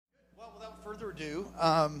further ado,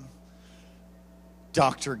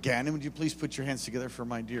 Dr. Gannon, would you please put your hands together for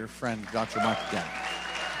my dear friend, Dr. Mark Gannon?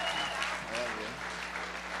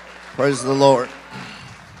 Praise the Lord.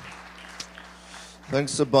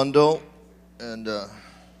 Thanks a bundle, and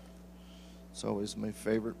it's always my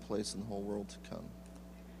favorite place in the whole world to come.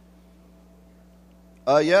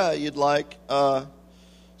 You'd like.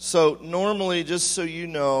 So normally, just so you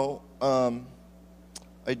know,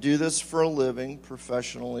 I do this for a living,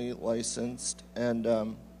 professionally licensed, and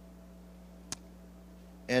a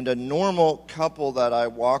normal couple that I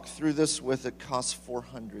walk through this with, it costs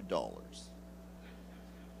 $400,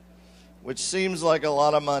 which seems like a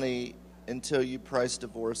lot of money until you price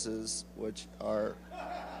divorces, which are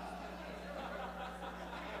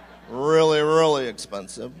really, really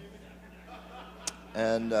expensive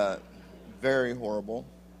and very horrible.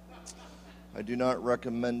 I do not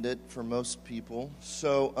recommend it for most people.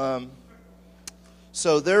 So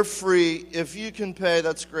they're free. If you can pay,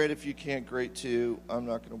 that's great. If you can't, great too. I'm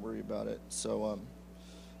not going to worry about it. So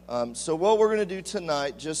what we're going to do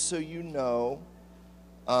tonight, just so you know,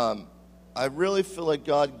 I really feel like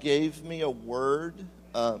God gave me a word.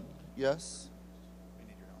 Yes?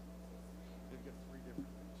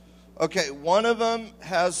 Okay, one of them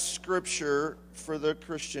has scripture for the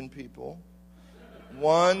Christian people.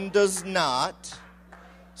 One does not.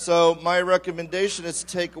 So my recommendation is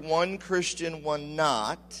take one Christian, one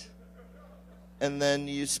not, and then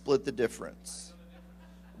you split the difference.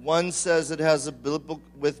 One says it has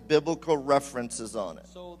with biblical references on it.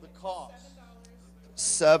 So the cost.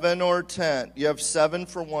 7 or 10. You have 7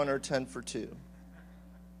 for 1 or 10 for 2.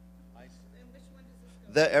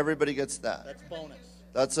 That everybody gets that. That's bonus.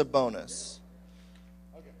 That's a bonus.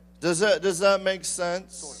 Okay. Does that make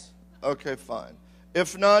sense? Sort of. Okay, fine.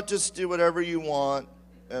 If not, just do whatever you want,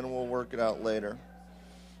 and we'll work it out later.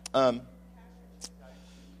 Go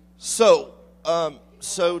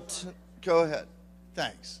ahead.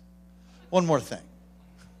 Thanks. One more thing.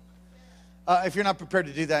 If you're not prepared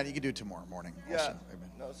to do that, you can do it tomorrow morning. Yeah, also. Amen.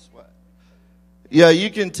 No sweat. Yeah, you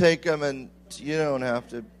can take them, and you don't have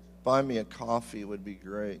to buy me a coffee. Would be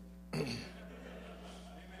great.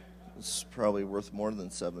 It's probably worth more than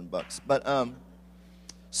 $7. But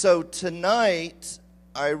so tonight,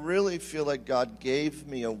 I really feel like God gave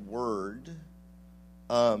me a word,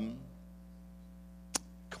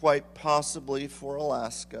 quite possibly for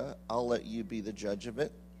Alaska. I'll let you be the judge of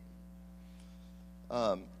it.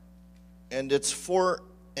 And it's for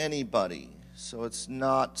anybody, so it's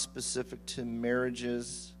not specific to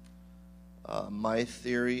marriages. My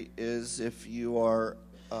theory is if you are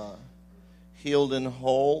healed and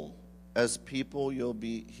whole as people, you'll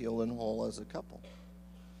be healed and whole as a couple.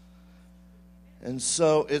 And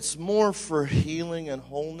so it's more for healing and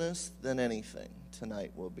wholeness than anything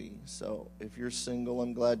tonight will be. So if you're single,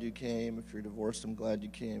 I'm glad you came. If you're divorced, I'm glad you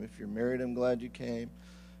came. If you're married, I'm glad you came.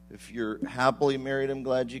 If you're happily married, I'm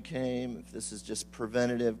glad you came. If this is just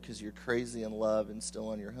preventative because you're crazy in love and still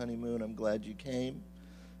on your honeymoon, I'm glad you came.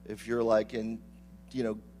 If you're like in,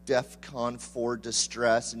 DEFCON 4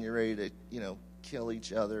 distress and you're ready to, kill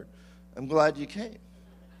each other, I'm glad you came.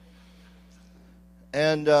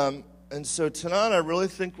 And so tonight I really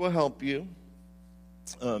think will help you.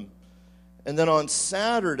 And then on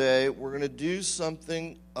Saturday, we're going to do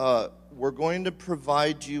something. We're going to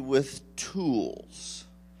provide you with tools.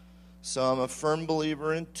 So I'm a firm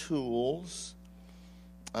believer in tools.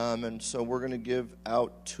 And so we're going to give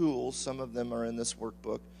out tools. Some of them are in this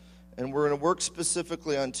workbook. And we're going to work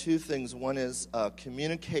specifically on 2 things. One is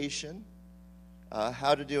communication,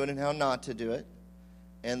 how to do it and how not to do it.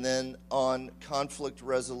 And then on conflict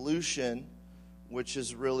resolution, which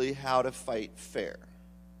is really how to fight fair.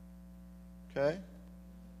 Okay?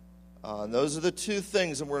 Those are the 2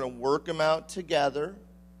 things, and we're going to work them out together.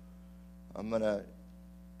 I'm going to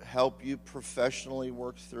help you professionally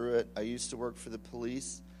work through it. I used to work for the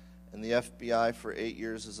police and the FBI for 8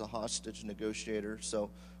 years as a hostage negotiator.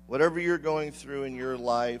 So whatever you're going through in your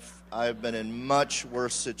life, I've been in much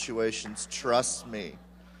worse situations. Trust me.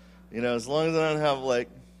 As long as I don't have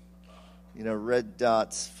red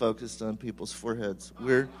dots focused on people's foreheads,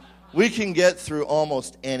 we can get through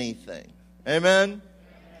almost anything. Amen?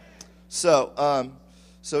 So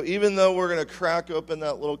even though we're going to crack open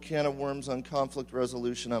that little can of worms on conflict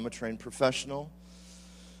resolution, I'm a trained professional.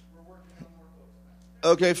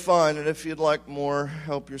 Okay, fine. And if you'd like more,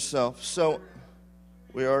 help yourself. So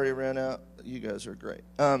we already ran out. You guys are great.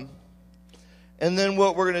 And then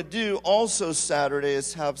what we're going to do also Saturday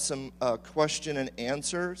is have some question and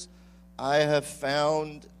answers. I have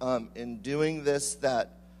found in doing this that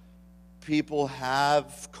people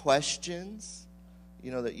have questions.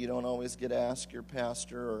 that you don't always get to ask your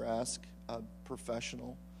pastor or ask a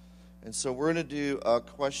professional. And so we're going to do a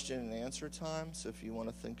question and answer time. So if you want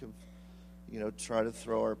to think of, try to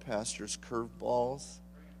throw our pastors curveballs,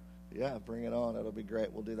 yeah, bring it on. It'll be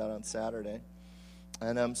great. We'll do that on Saturday.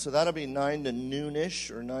 And so that'll be 9 to noonish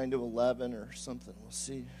or 9 to 11 or something. We'll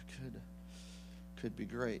see. Could be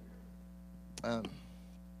great. All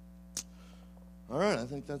right, I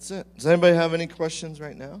think that's it. Does anybody have any questions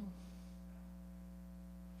right now?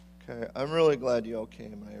 Okay, I'm really glad you all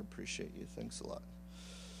came. I appreciate you. Thanks a lot.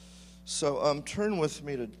 So turn with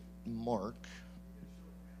me to Mark.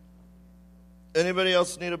 Anybody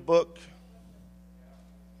else need a book?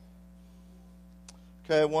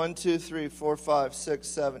 Okay, 1, 2, 3, 4, 5, 6,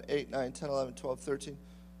 7, 8, 9, 10, 11, 12, 13,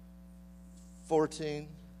 14,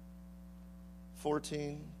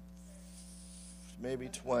 maybe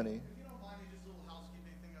 20.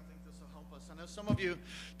 I know some of you,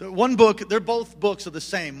 the one book, they're both books are the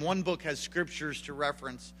same. One book has scriptures to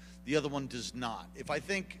reference, the other one does not. If I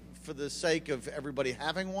think for the sake of everybody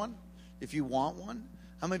having one, if you want one,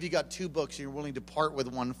 how many of you got 2 books and you're willing to part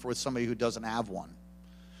with one for somebody who doesn't have one?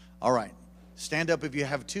 All right. Stand up if you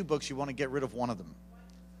have 2 books, you want to get rid of one of them.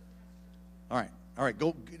 All right.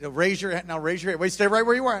 Go raise your hand. Now raise your hand. Wait, stay right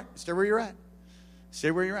where you are. Stay where you're at.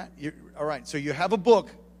 Stay where you're at. All right. So you have a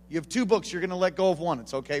book. You have 2 books. You're going to let go of one.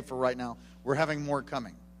 It's okay for right now. We're having more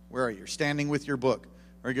coming. Where are you? You're standing with your book.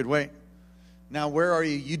 Very good. Wait. Now, where are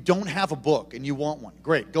you? You don't have a book and you want one.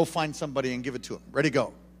 Great. Go find somebody and give it to them. Ready,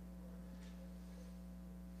 go.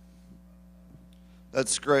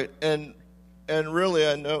 That's great. And really,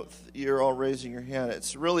 I know you're all raising your hand.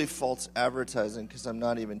 It's really false advertising because I'm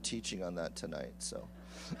not even teaching on that tonight. So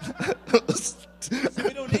we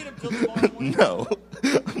don't need them till tomorrow morning. No.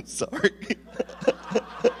 I'm sorry.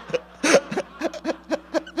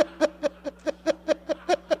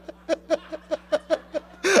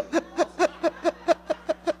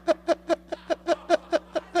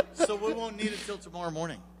 Tomorrow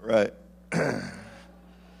morning. Right.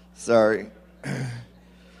 Sorry.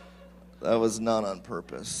 That was not on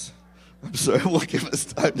purpose. I'm sorry. We'll give us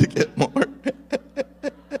time to get more.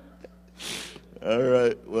 All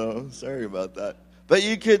right. Well, sorry about that. But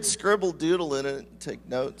you could scribble doodle in it and take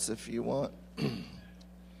notes if you want.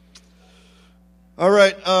 All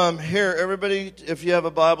right. Here, everybody, if you have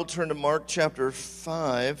a Bible, turn to Mark chapter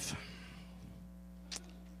 5.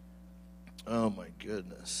 Oh, my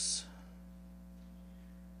goodness.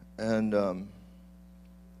 And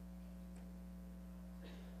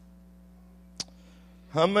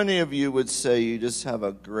how many of you would say you just have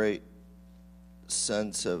a great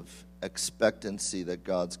sense of expectancy that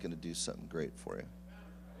God's going to do something great for you?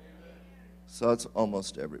 So that's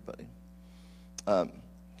almost everybody.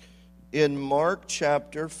 In Mark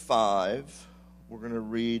chapter 5, we're going to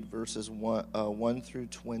read verses 1 through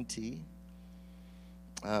 20.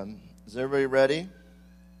 Is everybody ready?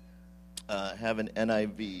 Have an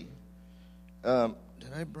NIV.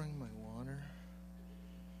 Did I bring my water?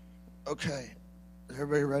 Okay.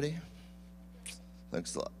 Everybody ready?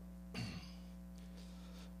 Thanks a lot.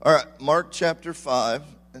 All right, Mark chapter 5,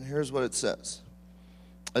 and here's what it says.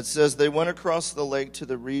 It says, they went across the lake to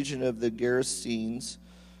the region of the Gerasenes.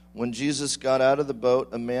 When Jesus got out of the boat,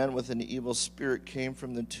 a man with an evil spirit came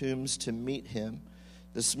from the tombs to meet him.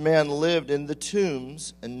 This man lived in the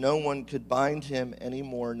tombs, and no one could bind him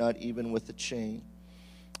anymore, not even with a chain.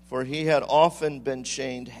 For he had often been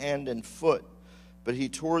chained hand and foot, but he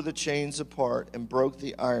tore the chains apart and broke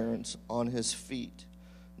the irons on his feet.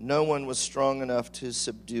 No one was strong enough to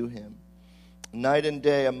subdue him. Night and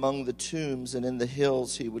day among the tombs and in the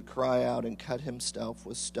hills he would cry out and cut himself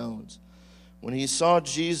with stones. When he saw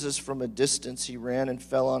Jesus from a distance, he ran and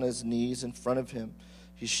fell on his knees in front of him.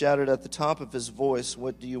 He shouted at the top of his voice,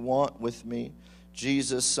 "What do you want with me,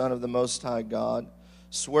 Jesus, Son of the Most High God?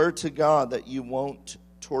 Swear to God that you won't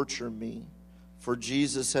torture me." For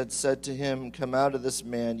Jesus had said to him, "Come out of this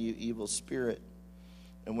man, you evil spirit."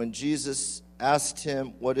 And when Jesus asked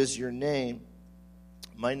him, "What is your name?"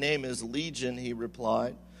 "My name is Legion," he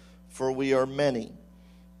replied, "for we are many."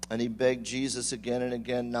 And he begged Jesus again and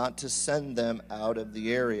again not to send them out of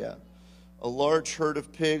the area. A large herd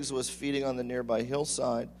of pigs was feeding on the nearby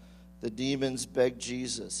hillside. The demons begged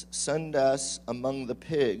Jesus, "Send us among the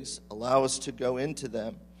pigs, allow us to go into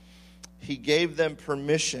them." He gave them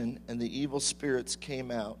permission, and the evil spirits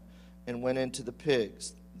came out and went into the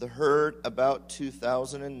pigs. The herd, about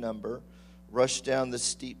 2,000 in number, rushed down the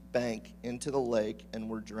steep bank into the lake and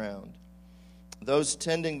were drowned. Those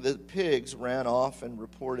tending the pigs ran off and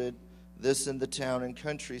reported this in the town and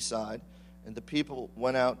countryside, and the people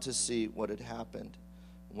went out to see what had happened.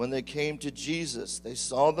 When they came to Jesus, they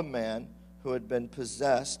saw the man who had been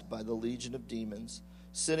possessed by the legion of demons,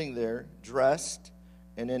 sitting there, dressed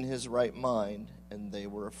and in his right mind, and they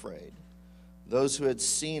were afraid. Those who had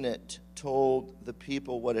seen it told the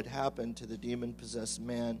people what had happened to the demon-possessed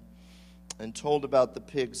man, and told about the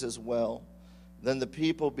pigs as well. Then the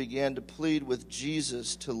people began to plead with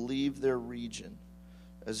Jesus to leave their region.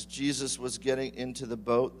 As Jesus was getting into the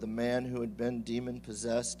boat, the man who had been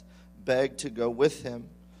demon-possessed begged to go with him.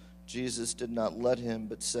 Jesus did not let him,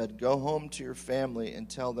 but said, "Go home to your family and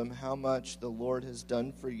tell them how much the Lord has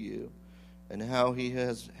done for you and how he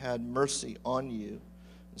has had mercy on you."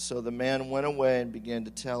 So the man went away and began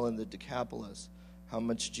to tell in the Decapolis how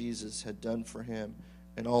much Jesus had done for him,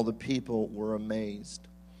 and all the people were amazed.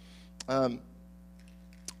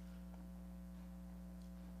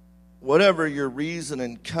 Whatever your reason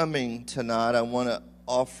in coming tonight, I want to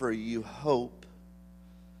offer you hope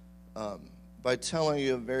by telling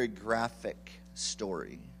you a very graphic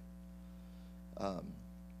story.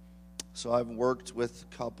 So I've worked with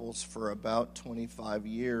couples for about 25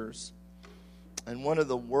 years. And one of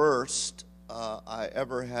the worst I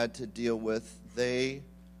ever had to deal with, the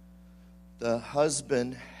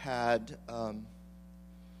husband had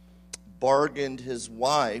bargained his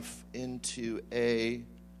wife into a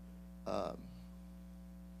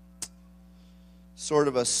sort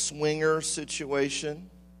of a swinger situation.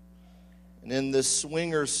 And in this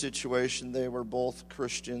swinger situation, they were both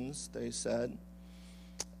Christians, they said.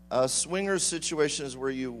 A swinger situation is where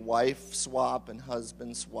you wife swap and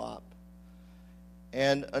husband swap.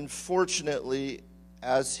 And unfortunately,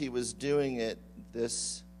 as he was doing it,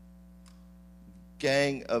 this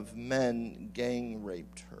gang of men gang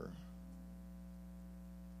raped her.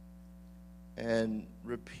 And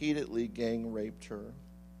repeatedly gang raped her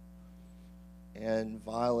and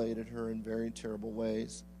violated her in very terrible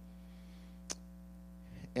ways.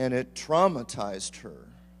 And it traumatized her.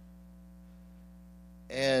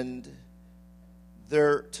 And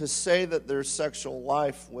to say that their sexual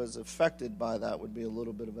life was affected by that would be a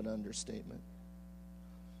little bit of an understatement.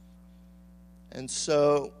 And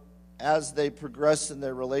so, as they progressed in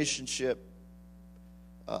their relationship,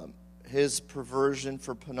 his perversion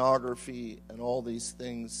for pornography and all these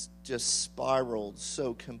things just spiraled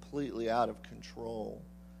so completely out of control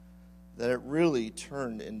that it really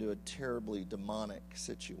turned into a terribly demonic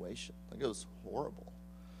situation. Like, it was horrible.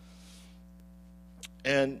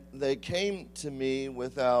 And they came to me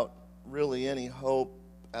without really any hope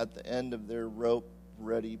at the end of their rope,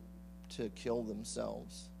 ready to kill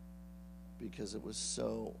themselves because it was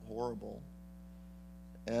so horrible.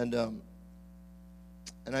 And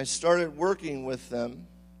I started working with them,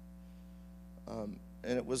 and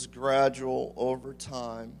it was gradual over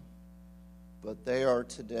time, but they are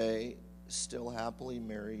today still happily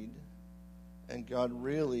married, and God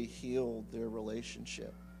really healed their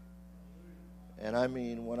relationship. And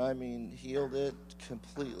when I mean healed it,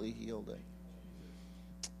 completely healed it.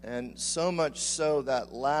 And so much so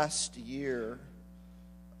that last year,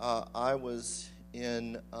 I was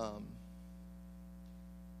in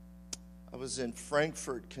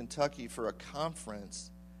Frankfort, Kentucky for a conference,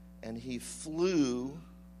 and he flew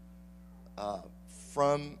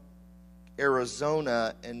from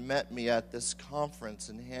Arizona and met me at this conference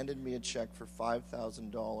and handed me a check for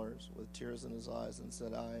 $5,000 with tears in his eyes and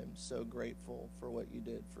said, "I am so grateful for what you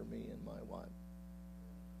did for me and my wife."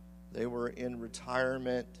 They were in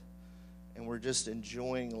retirement and were just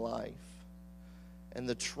enjoying life. And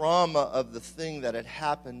the trauma of the thing that had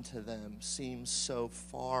happened to them seems so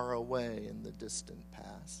far away in the distant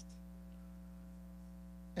past.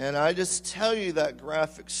 And I just tell you that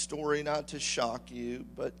graphic story not to shock you,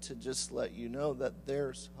 but to just let you know that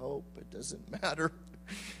there's hope. It doesn't matter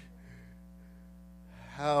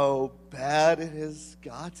how bad it has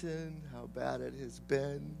gotten, how bad it has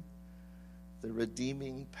been. The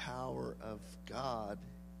redeeming power of God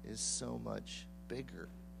is so much bigger.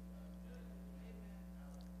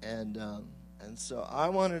 And so I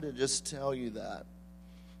wanted to just tell you that,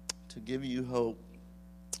 to give you hope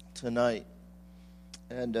tonight.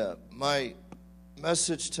 And my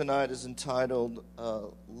message tonight is entitled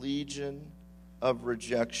Legion of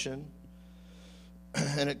Rejection.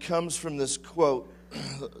 And it comes from this quote,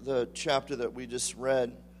 the chapter that we just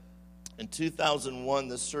read. In 2001,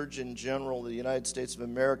 the Surgeon General of the United States of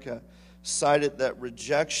America cited that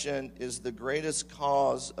rejection is the greatest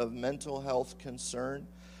cause of mental health concern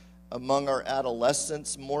among our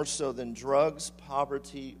adolescents, more so than drugs,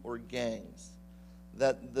 poverty, or gangs.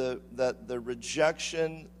 That the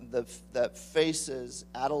rejection that faces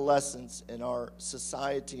adolescents in our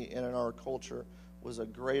society and in our culture was a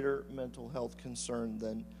greater mental health concern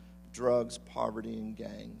than drugs, poverty, and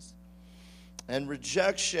gangs. And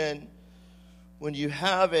rejection when you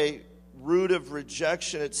have a root of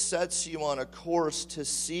rejection, it sets you on a course to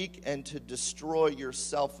seek and to destroy your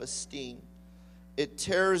self-esteem. It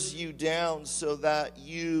tears you down so that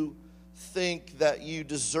you think that you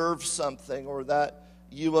deserve something, or that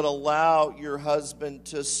you would allow your husband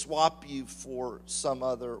to swap you for some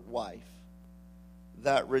other wife.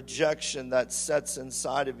 That rejection that sets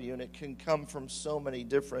inside of you, and it can come from so many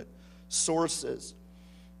different sources.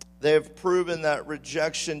 They have proven that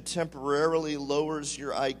rejection temporarily lowers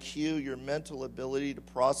your IQ, your mental ability to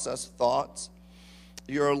process thoughts.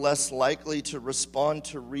 You're less likely to respond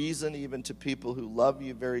to reason, even to people who love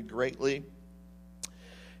you very greatly.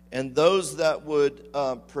 And those that would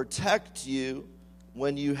protect you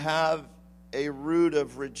when you have a root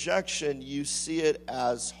of rejection, you see it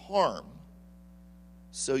as harm.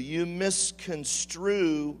 So you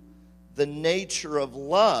misconstrue the nature of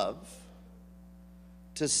love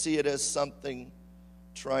to see it as something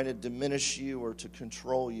trying to diminish you or to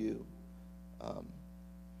control you.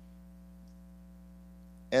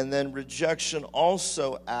 And then rejection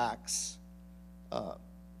also acts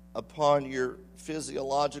upon your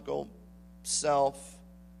physiological self,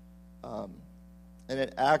 and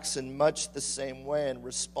it acts in much the same way and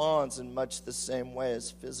responds in much the same way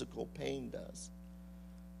as physical pain does.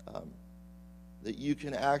 That you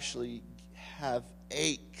can actually have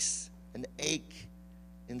an ache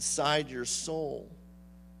inside your soul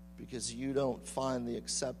because you don't find the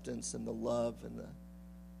acceptance and the love and the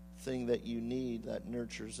thing that you need that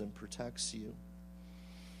nurtures and protects you.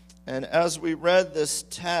 And as we read this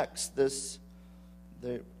text,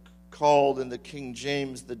 they called in the King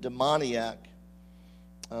James the demoniac,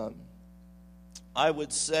 I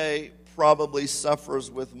would say probably suffers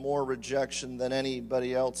with more rejection than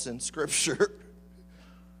anybody else in Scripture.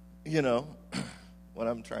 You know what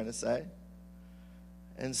I'm trying to say?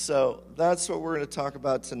 And so that's what we're going to talk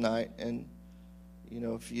about tonight. And, you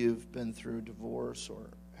know, if you've been through divorce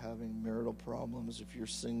or having marital problems, if you're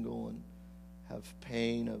single and have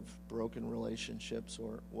pain of broken relationships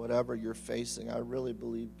or whatever you're facing, I really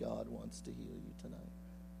believe God wants to heal you tonight.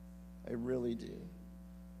 I really do.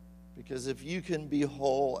 Because if you can be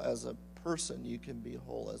whole as a person, you can be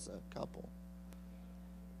whole as a couple.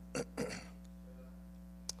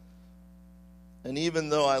 And even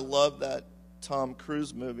though I love that Tom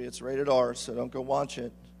Cruise movie, it's rated R, so don't go watch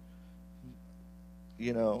it.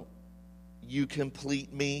 You know, You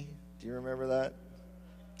Complete Me. Do you remember that?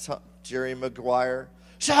 Jerry Maguire.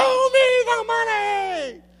 Show me the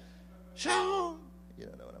money! Show. You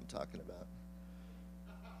don't know what I'm talking about.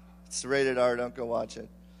 It's rated R, don't go watch it.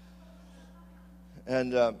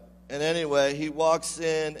 And anyway, he walks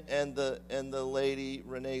in, and the lady,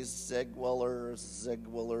 Renee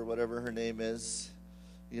Zellweger, whatever her name is,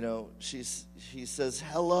 you know, he says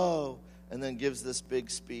hello, and then gives this big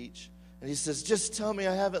speech. And he says, just tell me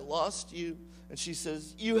I haven't lost you. And she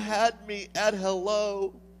says, you had me at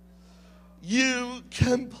hello. You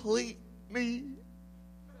complete me.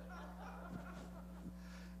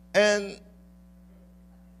 And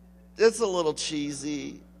it's a little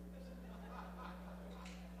cheesy.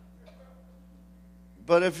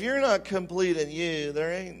 But if you're not completing you,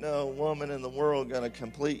 there ain't no woman in the world going to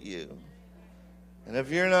complete you. And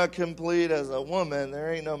if you're not complete as a woman,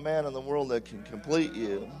 there ain't no man in the world that can complete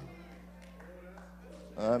you.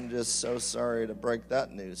 I'm just so sorry to break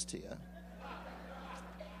that news to you.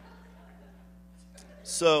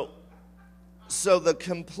 So the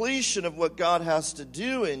completion of what God has to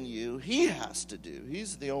do in you, He has to do.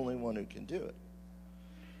 He's the only one who can do it.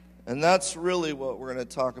 And that's really what we're going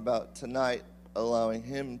to talk about tonight, allowing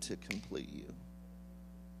Him to complete you.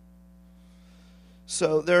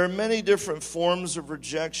 So there are many different forms of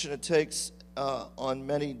rejection. It takes on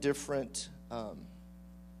many different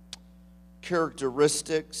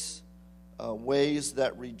characteristics, ways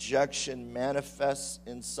that rejection manifests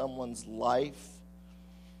in someone's life.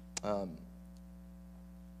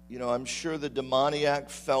 You know, I'm sure the demoniac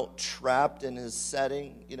felt trapped in his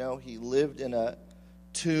setting. You know, he lived in a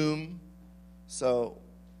tomb. So,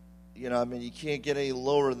 you know, I mean, you can't get any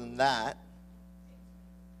lower than that.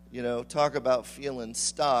 You know, talk about feeling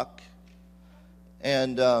stuck.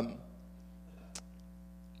 And,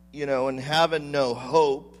 you know, and having no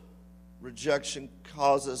hope. Rejection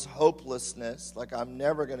causes hopelessness. Like, I'm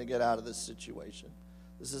never going to get out of this situation.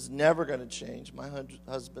 This is never going to change. My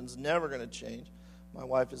husband's never going to change. My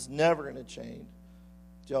wife is never going to change.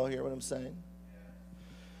 Do y'all hear what I'm saying?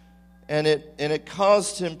 And it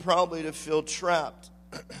caused him probably to feel trapped.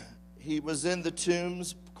 He was in the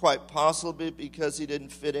tombs quite possibly because he didn't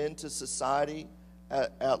fit into society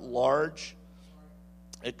at large.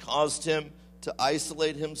 It caused him to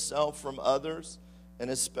isolate himself from others and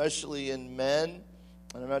especially in men,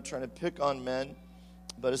 and I'm not trying to pick on men,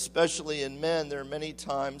 but especially in men, there are many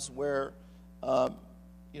times where,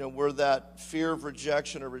 where that fear of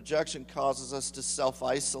rejection or rejection causes us to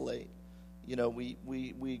self-isolate.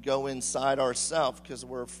 We go inside ourselves because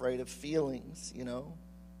we're afraid of feelings, You know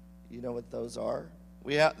what those are?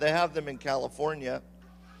 They have them in California.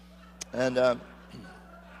 And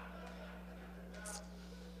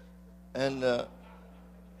and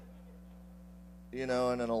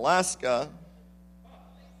in Alaska,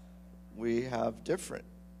 we have different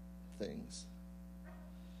things.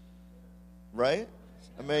 Right?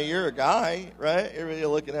 I mean, you're a guy, right? You're really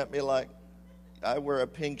looking at me like I wear a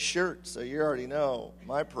pink shirt, so you already know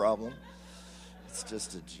my problem. It's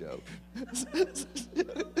just a joke.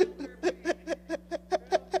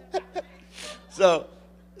 So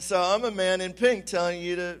I'm a man in pink telling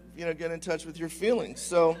you to, get in touch with your feelings.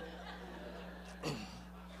 So,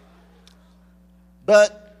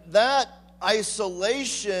 but that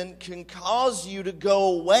isolation can cause you to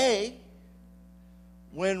go away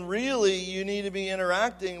when really you need to be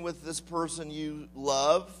interacting with this person you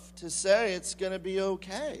love to say it's going to be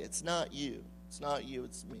okay. It's not you. It's not you,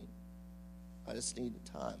 it's me. I just need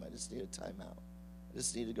time. I just need a timeout. I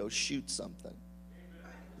just need to go shoot something.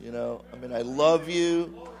 I love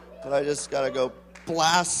you, but I just got to go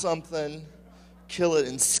blast something, kill it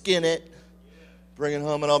and skin it, bring it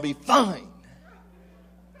home, and I'll be fine.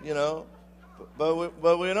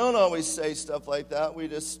 But we don't always say stuff like that. We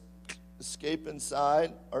just escape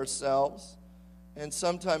inside ourselves, and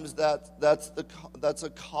sometimes that's a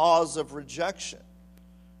cause of rejection.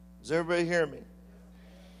 Does everybody hear me?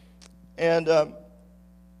 And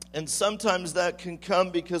sometimes that can come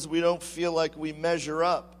because we don't feel like we measure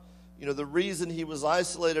up. The reason he was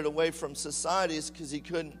isolated away from society is because he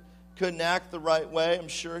couldn't act the right way. I'm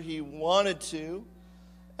sure he wanted to,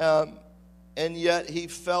 and yet he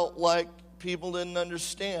felt like people didn't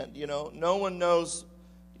understand. No one knows.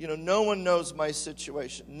 No one knows my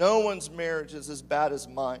situation. No one's marriage is as bad as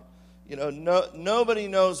mine. Nobody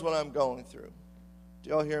knows what I'm going through. Do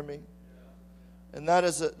y'all hear me? And that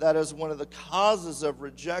is one of the causes of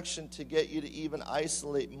rejection, to get you to even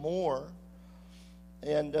isolate more,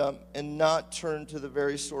 and not turn to the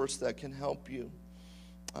very source that can help you.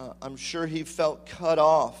 I'm sure he felt cut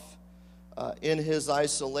off in his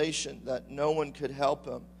isolation, that no one could help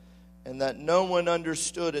him, and that no one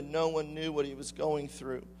understood and no one knew what he was going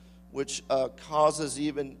through, which causes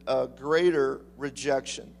even greater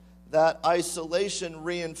rejection. That isolation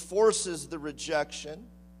reinforces the rejection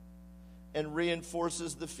and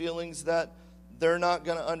reinforces the feelings that they're not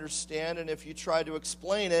going to understand, and if you try to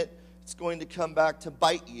explain it, it's going to come back to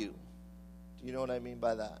bite you. Do you know what I mean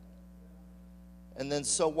by that? And then,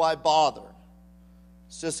 so why bother?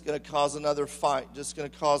 It's just going to cause another fight, just going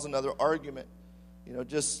to cause another argument. I'm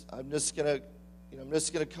just going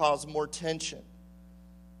to cause more tension.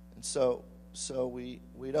 And so we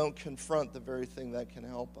don't confront the very thing that can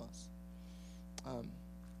help us.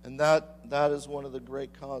 And that is one of the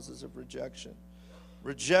great causes of rejection.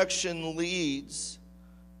 Rejection leads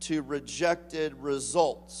to rejected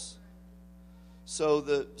results. So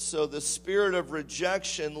the spirit of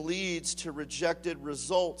rejection leads to rejected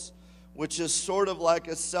results, which is sort of like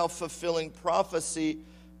a self-fulfilling prophecy.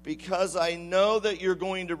 Because I know that you're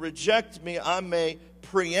going to reject me, I may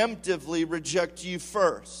preemptively reject you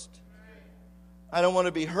first. I don't want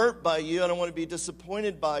to be hurt by you. I don't want to be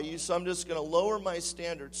disappointed by you. So I'm just going to lower my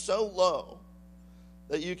standards so low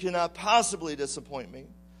that you cannot possibly disappoint me.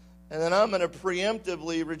 And then I'm going to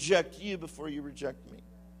preemptively reject you before you reject me.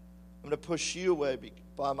 I'm going to push you away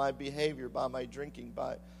by my behavior, by my drinking,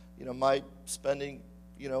 by my spending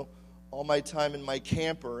all my time in my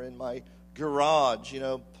camper, in my garage,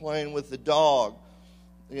 playing with the dog,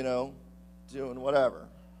 doing whatever.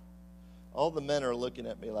 All the men are looking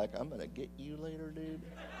at me like, I'm going to get you later, dude.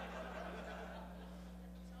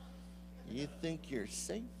 You think you're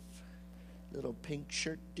safe, little pink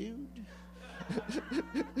shirt dude?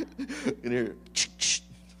 And here,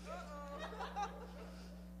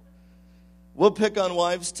 we'll pick on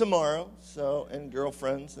wives tomorrow, and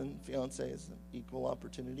girlfriends and fiancés, an equal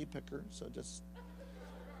opportunity picker. So just,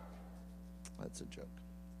 that's a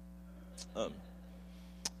joke.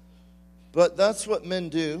 But that's what men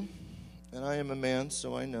do. And I am a man,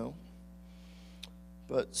 so I know.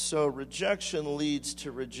 But so rejection leads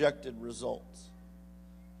to rejected results.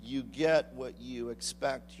 You get what you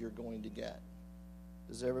expect you're going to get.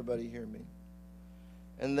 Does everybody hear me?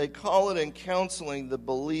 And they call it in counseling the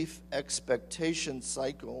belief expectation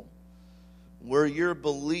cycle, where your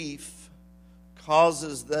belief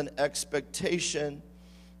causes then expectation,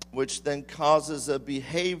 which then causes a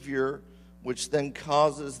behavior, which then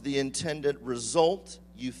causes the intended result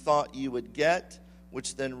you thought you would get,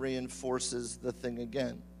 which then reinforces the thing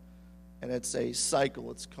again. And it's a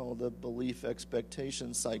cycle. It's called a belief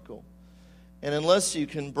expectation cycle. And unless you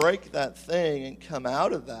can break that thing and come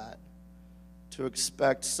out of that to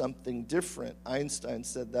expect something different, Einstein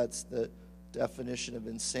said that's the definition of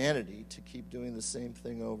insanity, to keep doing the same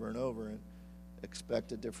thing over and over and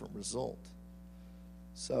expect a different result.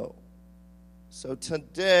 So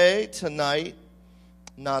today, tonight,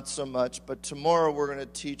 not so much, but tomorrow we're going to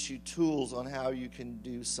teach you tools on how you can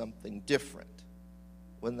do something different.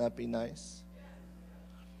 Wouldn't that be nice?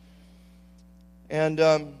 And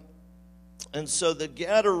so the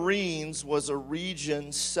Gadarenes was a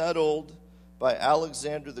region settled by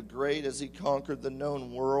Alexander the Great as he conquered the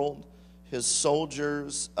known world. His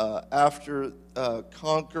soldiers, after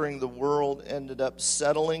conquering the world, ended up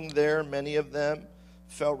settling there. Many of them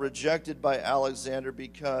felt rejected by Alexander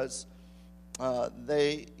because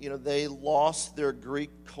they lost their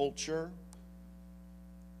Greek culture.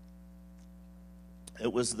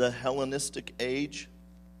 It was the Hellenistic age,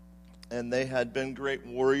 and they had been great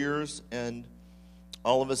warriors, and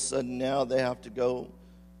all of a sudden now they have to go,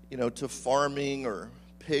 to farming or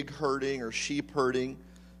pig herding or sheep herding.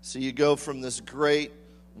 So you go from this great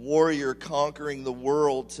warrior conquering the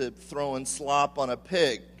world to throwing slop on a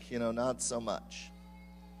pig, not so much.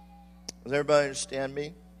 Does everybody understand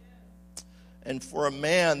me? And for a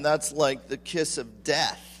man, that's like the kiss of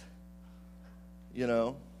death,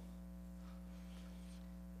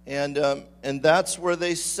 And that's where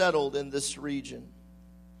they settled in this region.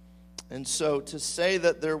 And so to say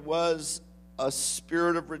that there was a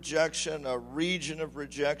spirit of rejection, a region of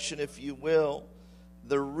rejection, if you will,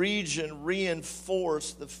 the region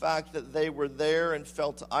reinforced the fact that they were there and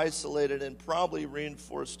felt isolated, and probably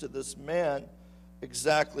reinforced to this man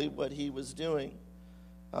exactly what he was doing.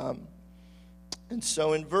 And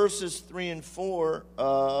so in verses 3 and 4,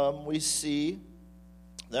 we see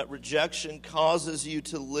that rejection causes you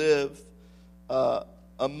to live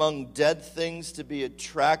among dead things, to be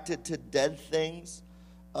attracted to dead things.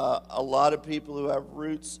 A lot of people who have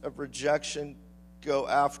roots of rejection go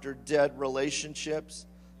after dead relationships,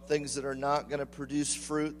 things that are not going to produce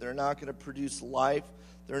fruit. They're not going to produce life.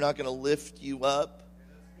 They're not going to lift you up.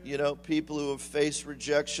 People who have faced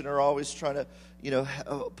rejection are always trying to,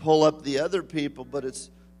 pull up the other people, but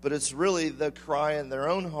it's really the cry in their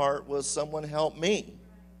own heart, will someone help me?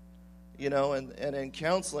 And in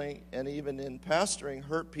counseling and even in pastoring,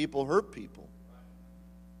 hurt people.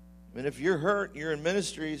 I mean, if you're hurt, you're in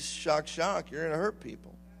ministry, shock, you're going to hurt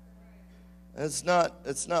people. And it's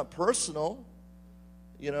not personal,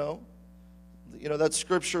 that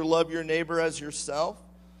scripture, love your neighbor as yourself.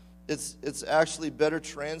 It's actually better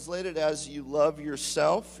translated, as you love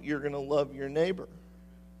yourself, you're going to love your neighbor.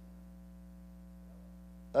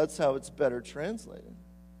 That's how it's better translated.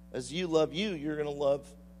 As you love you, you're going to love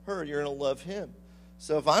her, you're going to love him.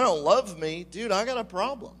 So if I don't love me, dude, I got a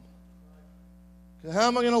problem. How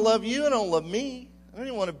am I going to love you? I don't love me. I don't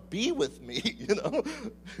even want to be with me,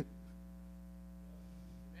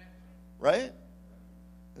 Right?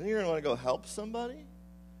 And you're going to want to go help somebody?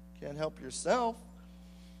 Can't help yourself,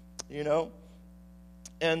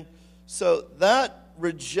 And so that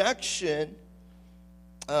rejection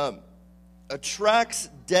attracts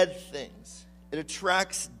dead things. It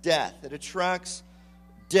attracts death. It attracts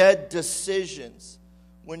dead decisions.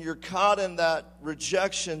 When you're caught in that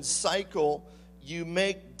rejection cycle, you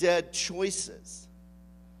make dead choices.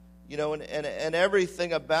 And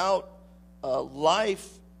everything about life,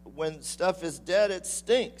 when stuff is dead, it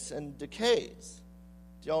stinks and decays.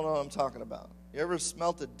 Do y'all know what I'm talking about? You ever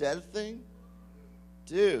smelt a dead thing?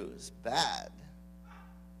 Dude, it's bad.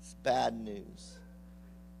 It's bad news.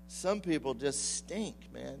 Some people just stink,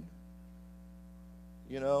 man.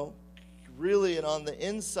 Really, and on the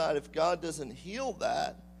inside, if God doesn't heal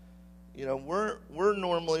that,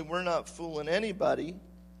 we're not fooling anybody,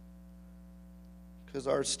 because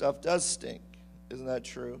our stuff does stink. Isn't that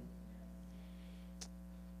true?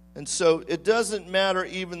 And so it doesn't matter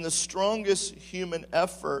even the strongest human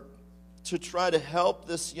effort to try to help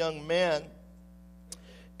this young man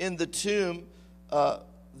in the tomb.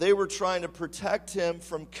 They were trying to protect him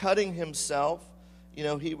from cutting himself.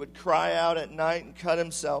 He would cry out at night and cut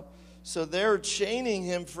himself. So they're chaining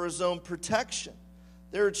him for his own protection.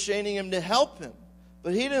 They were chaining him to help him.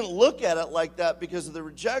 But he didn't look at it like that because of the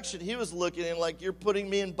rejection. He was looking at it like, you're putting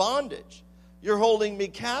me in bondage. You're holding me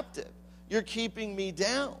captive. You're keeping me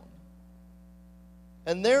down.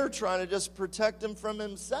 And they're trying to just protect him from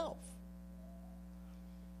himself.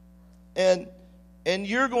 And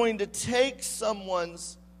you're going to take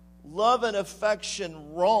someone's love and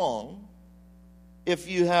affection wrong if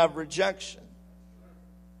you have rejection.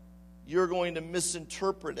 You're going to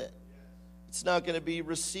misinterpret it. It's not going to be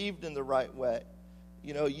received in the right way.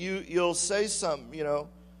 You know, you'll say something, you know,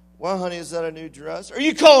 well, honey, is that a new dress? Are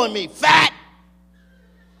you calling me fat?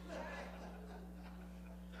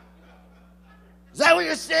 Is that what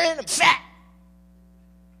you're saying? I'm fat.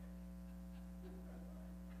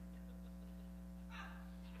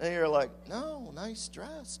 And you're like, no, nice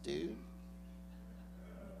dress, dude.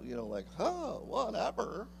 You know, like, oh,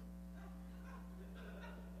 whatever.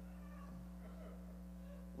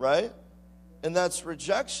 Right? And that's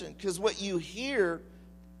rejection. Because what you hear,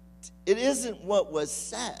 it isn't what was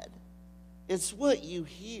said. It's what you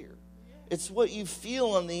hear. It's what you feel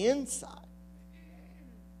on the inside.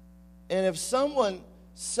 And if someone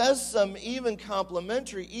says some even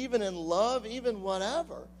complimentary, even in love, even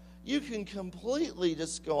whatever, you can completely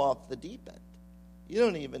just go off the deep end. You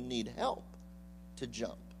don't even need help to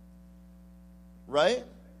jump. Right?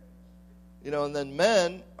 You know, and then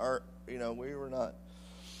men are, you know, we were not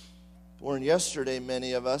born yesterday,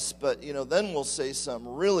 many of us, but, you know, then we'll say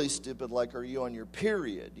something really stupid like, are you on your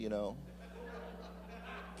period, you know?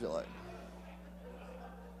 Feel like.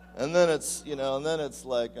 And then it's, you know, and then it's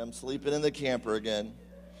like, I'm sleeping in the camper again.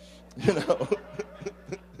 You know?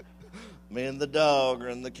 Me and the dog are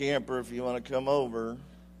in the camper if you want to come over.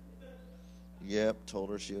 Yep, told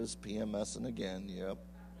her she was PMSing again.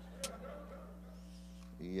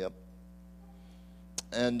 Yep.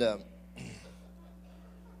 And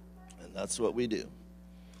that's what we do.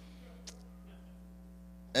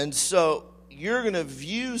 And so you're going to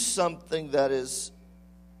view something that is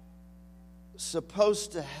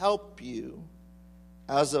supposed to help you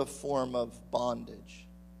as a form of bondage.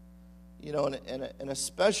 You know, and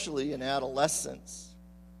especially in adolescence.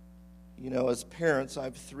 You know, as parents, I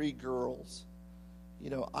have 3 girls.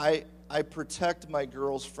 You know, I protect my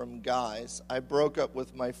girls from guys. I broke up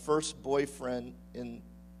with my first boyfriend in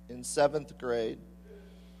 7th grade.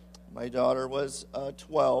 My daughter was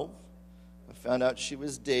 12. I found out she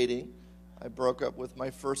was dating. I broke up with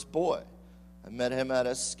my first boy. I met him at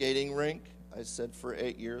a skating rink. I said for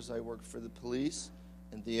 8 years I worked for the police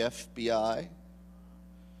and the FBI.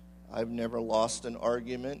 I've never lost an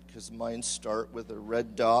argument because mine start with a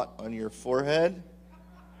red dot on your forehead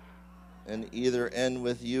and either end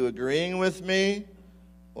with you agreeing with me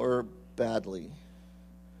or badly.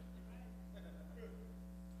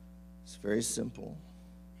 It's very simple.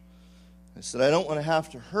 I said, I don't want to have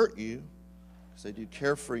to hurt you because I do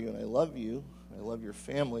care for you and I love you. I love your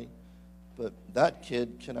family. But that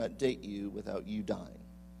kid cannot date you without you dying.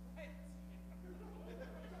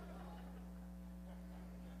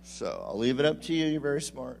 So I'll leave it up to you. You're very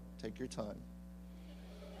smart. Take your time.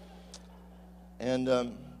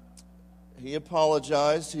 And he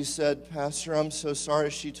apologized. He said, Pastor, I'm so sorry.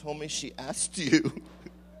 She told me she asked you.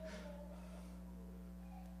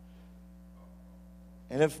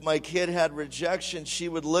 And if my kid had rejection, she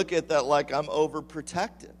would look at that like I'm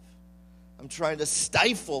overprotective. I'm trying to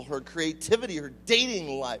stifle her creativity, her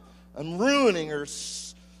dating life. I'm ruining her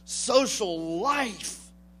social life.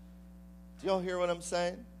 Do y'all hear what I'm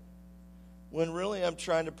saying? When really I'm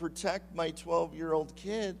trying to protect my 12-year-old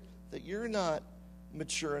kid that you're not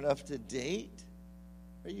mature enough to date.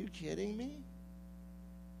 Are you kidding me?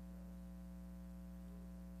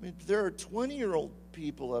 I mean, there are 20-year-old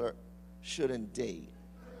people that shouldn't date.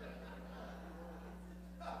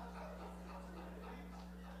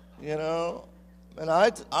 You know? And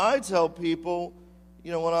I tell people,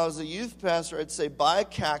 you know, when I was a youth pastor, I'd say, buy a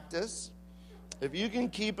cactus. If you can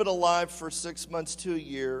keep it alive for 6 months to a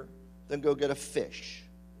year, then go get a fish.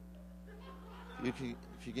 If you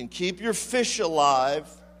can keep your fish alive,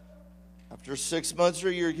 after 6 months or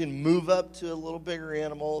a year, you can move up to a little bigger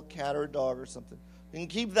animal, a cat or a dog or something. You can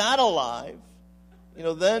keep that alive. You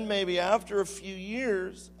know, then maybe after a few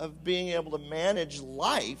years of being able to manage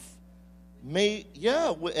life, and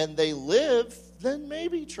they live, then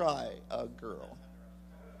maybe try a girl.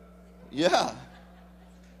 Yeah.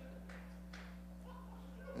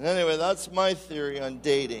 And anyway, that's my theory on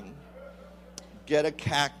dating. Get a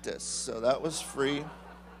cactus. So that was free.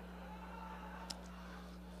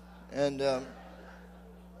 And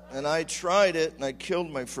I tried it, and I killed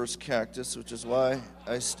my first cactus, which is why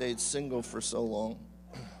I stayed single for so long.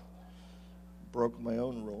 Broke my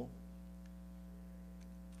own rule.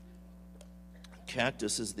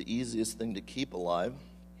 Cactus is the easiest thing to keep alive.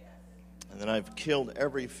 And then I've killed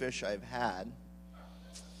every fish I've had,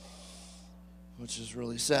 which is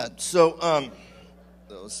really sad. So,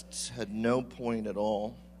 those had no point at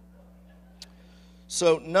all.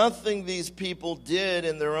 So nothing these people did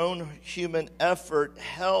in their own human effort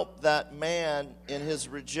helped that man in his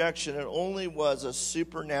rejection. It only was a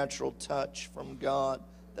supernatural touch from God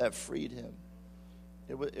that freed him.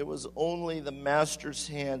 It was only the master's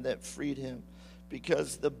hand that freed him,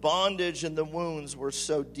 because the bondage and the wounds were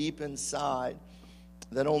so deep inside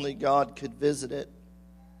that only God could visit it.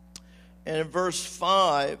 And in verse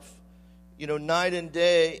 5, night and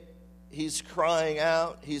day, he's crying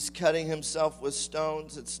out. He's cutting himself with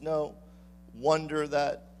stones. It's no wonder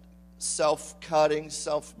that self-cutting,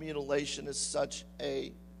 self-mutilation is such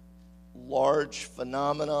a large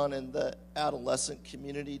phenomenon in the adolescent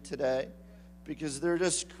community today, because they're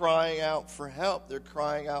just crying out for help. They're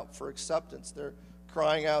crying out for acceptance. They're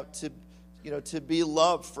crying out to be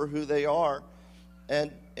loved for who they are.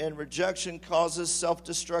 And rejection causes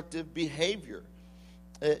self-destructive behavior.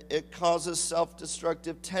 It causes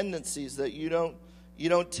self-destructive tendencies that you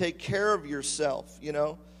don't take care of yourself.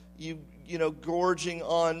 Gorging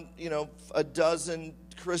on a dozen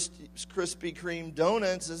Krispy Kreme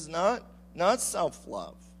donuts is not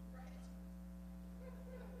self-love.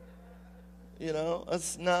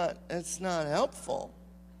 It's not helpful.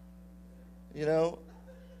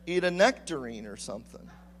 Eat a nectarine or something.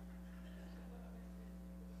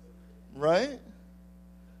 Right?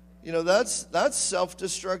 That's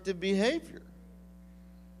self-destructive behavior.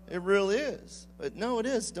 It really is. But no, it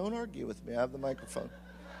is. Don't argue with me. I have the microphone.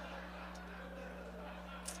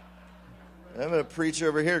 I'm going to preach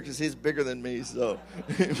over here because he's bigger than me, so.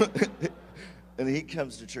 And he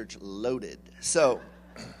comes to church loaded. So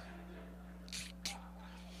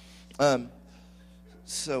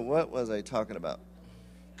what was I talking about?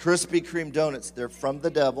 Krispy Kreme donuts. They're from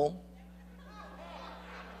the devil.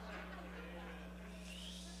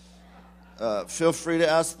 Feel free to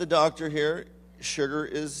ask the doctor here. Sugar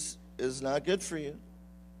is not good for you.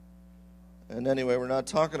 And anyway, we're not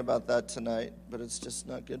talking about that tonight, but it's just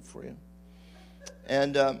not good for you.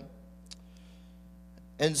 And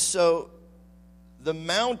so the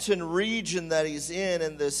mountain region that he's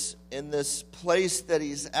in this place that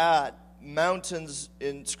he's at, mountains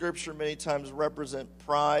in Scripture many times represent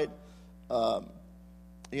pride.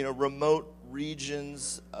 Remote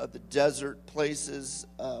regions, the desert places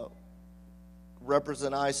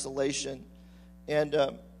represent isolation. And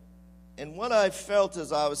what I felt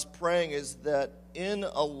as I was praying is that in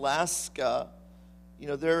Alaska,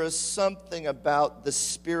 there is something about the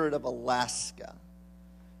spirit of Alaska.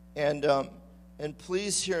 And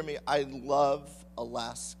please hear me, I love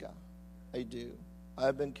Alaska. I do.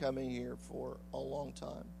 I've been coming here for a long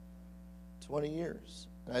time, 20 years.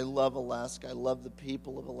 And I love Alaska. I love the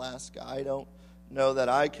people of Alaska. I don't know that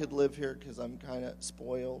I could live here because I'm kind of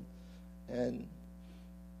spoiled. And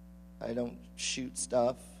I don't shoot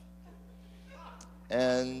stuff.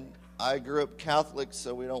 And I grew up Catholic,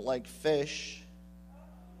 so we don't like fish.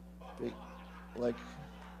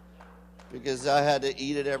 Because I had to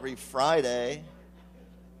eat it every Friday,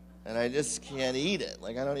 and I just can't eat it.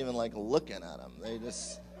 I don't even like looking at them. I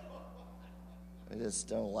just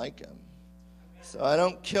don't like them. So I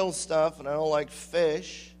don't kill stuff, and I don't like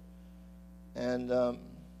fish. And I'm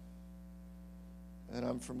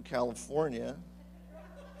from California,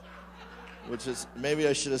 which is, maybe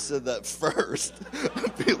I should have said that first.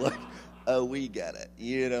 I'd be like, oh, we get it.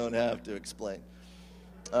 You don't have to explain.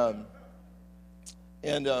 And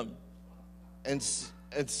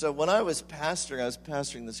so when I was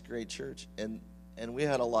pastoring this great church, and we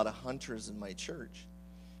had a lot of hunters in my church,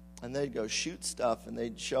 and they'd go shoot stuff, and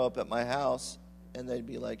they'd show up at my house, and they'd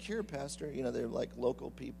be like, here, Pastor, they're like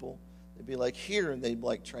local people. They'd be like, here, and they'd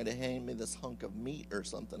try to hand me this hunk of meat or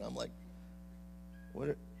something. I'm like,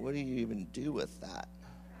 what do you even do with that?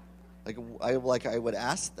 I would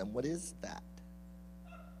ask them, what is that?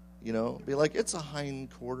 Be like, it's a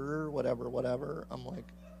hind quarter, whatever. I'm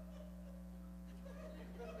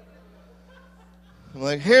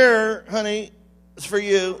like, here, honey, it's for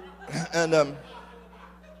you. And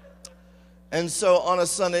so on a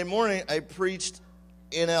Sunday morning, I preached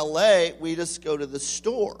in L.A. We just go to the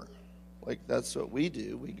store. That's what we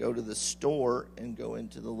do. We go to the store and go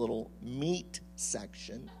into the little meat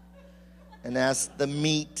section and ask the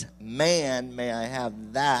meat man, may I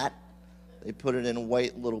have that? They put it in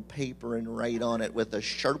white little paper and write on it with a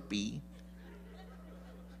Sharpie.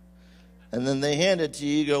 And then they hand it to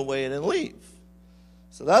you, go weigh it and leave.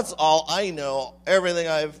 So that's all I know. Everything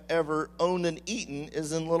I've ever owned and eaten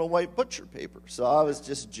is in little white butcher paper. So I was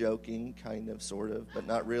just joking, kind of, sort of, but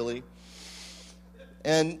not really.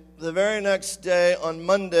 And the very next day, on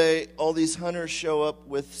Monday, all these hunters show up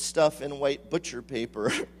with stuff in white butcher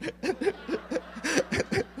paper.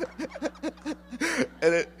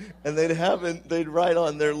 and they'd write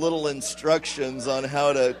on their little instructions on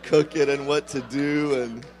how to cook it and what to do,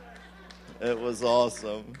 and it was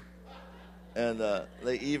awesome. And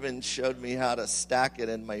they even showed me how to stack it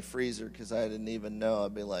in my freezer because I didn't even know.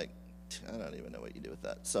 I'd be like, I don't even know what you do with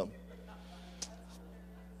that. So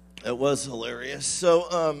it was hilarious.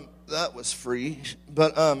 So that was free.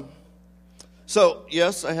 But so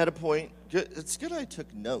yes, I had a point. It's good I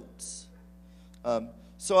took notes.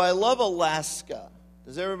 So I love Alaska.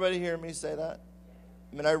 Does everybody hear me say that?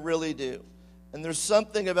 I mean, I really do. And there's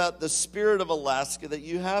something about the spirit of Alaska that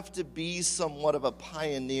you have to be somewhat of a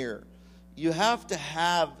pioneer. You have to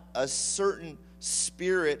have a certain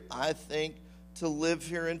spirit, I think, to live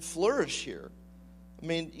here and flourish here. I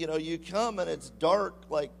mean, you know, you come and it's dark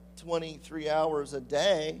like 23 hours a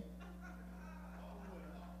day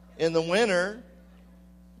in the winter,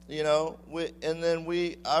 you know,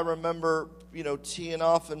 I remember, you know, teeing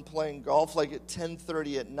off and playing golf like at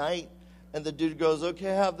 10:30 at night, and the dude goes,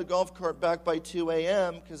 okay, have the golf cart back by 2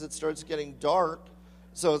 a.m. because it starts getting dark.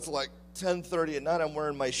 So it's like 10:30 at night, I'm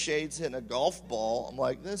wearing my shades, hitting a golf ball. I'm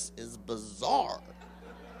like, this is bizarre.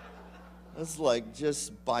 It's like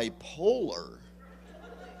just bipolar.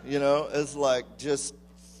 You know, it's like just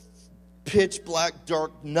pitch black,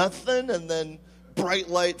 dark, nothing, and then bright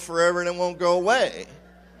light forever and it won't go away.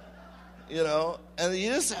 You know, and you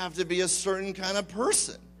just have to be a certain kind of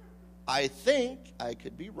person. I think, I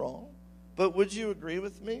could be wrong, but would you agree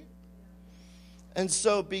with me? And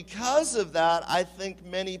so because of that, I think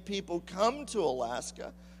many people come to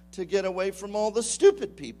Alaska to get away from all the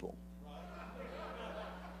stupid people.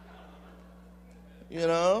 You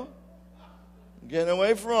know? Getting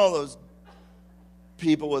away from all those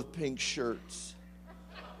people with pink shirts.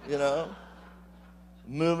 You know?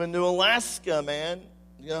 Moving to Alaska, man.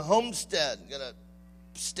 Gonna homestead. Gonna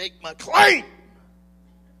stake my claim.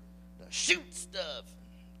 Gonna shoot stuff.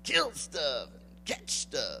 Kill stuff. Catch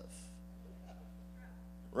stuff.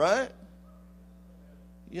 Right?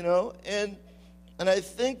 You know, and I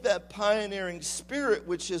think that pioneering spirit,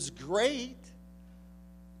 which is great,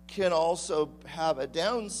 can also have a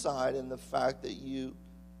downside in the fact that you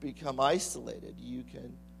become isolated. You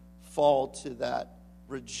can fall to that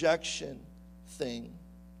rejection thing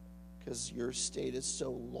because your state is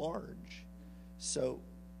so large, so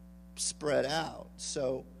spread out,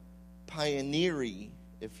 so pioneery,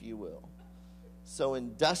 if you will, so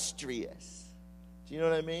industrious. Do you know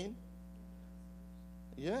what I mean?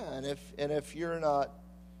 Yeah, and if you're not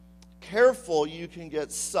careful, you can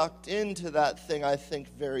get sucked into that thing, I think,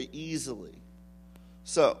 very easily.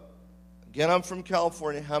 So, again, I'm from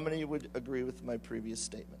California. How many would agree with my previous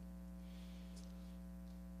statement?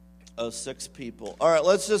 Oh, 6 people. All right,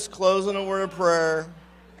 let's just close in a word of prayer.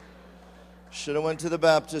 Should have went to the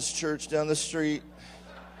Baptist church down the street.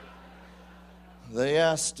 They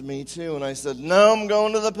asked me to, and I said, no, I'm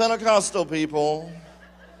going to the Pentecostal people.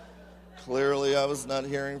 Clearly, I was not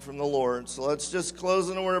hearing from the Lord. So let's just close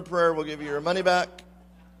in a word of prayer. We'll give you your money back.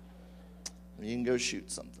 And you can go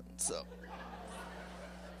shoot something. So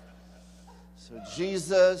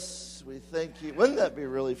Jesus, we thank you. Wouldn't that be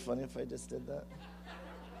really funny if I just did that?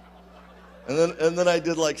 And then I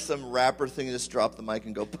did like some rapper thing, just drop the mic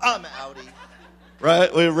and go, I'm outie.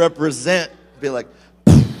 Right? We represent. Be like,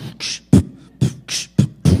 it's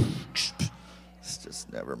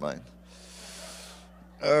just never mind.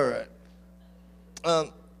 All right.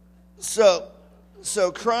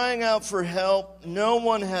 So crying out for help, no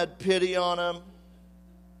one had pity on him.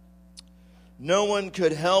 No one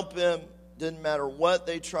could help him. Didn't matter what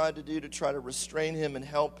they tried to do to try to restrain him and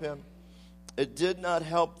help him. It did not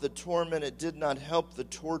help the torment. It did not help the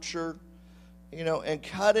torture. You know, and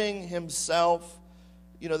cutting himself,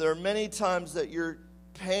 you know, there are many times that your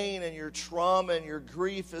pain and your trauma and your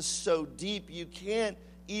grief is so deep you can't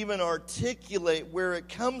even articulate where it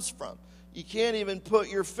comes from. You can't even put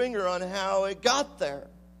your finger on how it got there.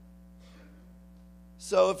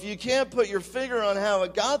 So if you can't put your finger on how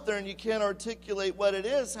it got there and you can't articulate what it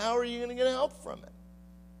is, how are you going to get help from it?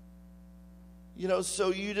 You know, so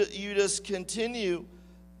you just continue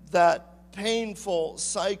that painful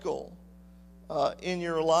cycle in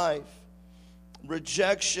your life.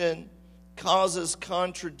 Rejection causes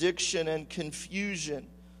contradiction and confusion.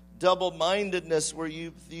 Double-mindedness, where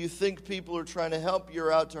you think people are trying to help you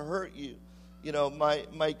or out to hurt you. You know,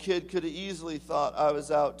 my kid could have easily thought I was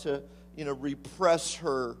out to, you know, repress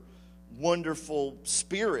her wonderful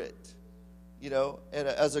spirit, you know, and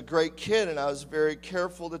as a great kid, and I was very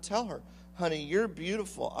careful to tell her, honey, you're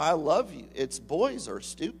beautiful. I love you. It's boys are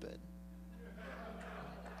stupid.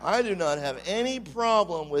 I do not have any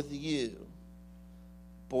problem with you.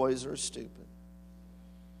 Boys are stupid.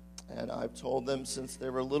 And I've told them since they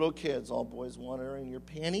were little kids, all boys want are in your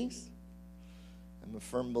panties. I'm a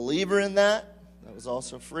firm believer in that. That was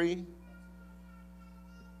also free.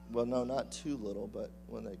 Well, no, not too little, but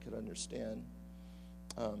when they could understand.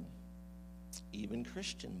 Even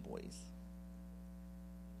Christian boys.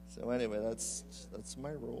 So anyway, that's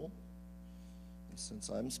my rule. And since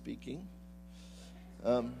I'm speaking.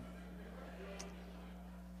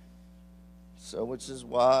 So which is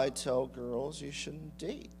why I tell girls you shouldn't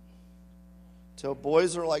date. Till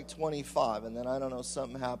boys are like 25, and then I don't know,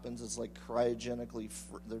 something happens. It's like cryogenically,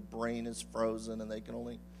 their brain is frozen, and they can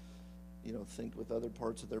only, think with other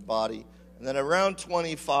parts of their body. And then around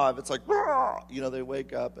 25, it's like, they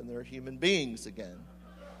wake up and they're human beings again.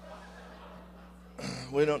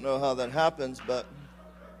 We don't know how that happens, but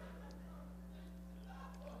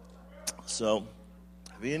so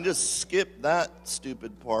if you can just skip that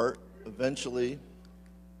stupid part, eventually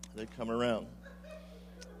they come around.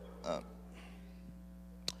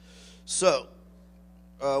 So,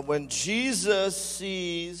 when Jesus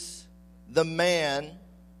sees the man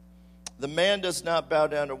does not bow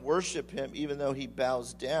down to worship him, even though he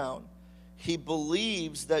bows down. He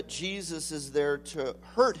believes that Jesus is there to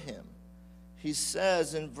hurt him. He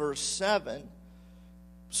says in verse 7,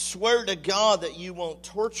 swear to God that you won't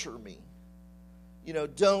torture me.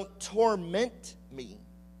 Don't torment me.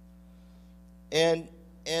 And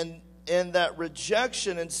that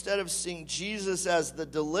rejection, instead of seeing Jesus as the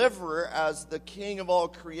deliverer, as the king of all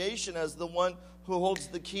creation, as the one who holds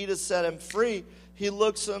the key to set him free, he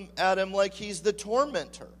looks at him like he's the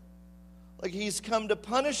tormentor, like he's come to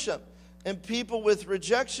punish him. And people with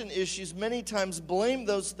rejection issues many times blame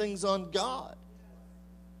those things on God.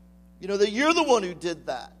 That you're the one who did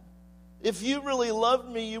that. If you really loved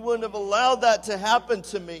me, you wouldn't have allowed that to happen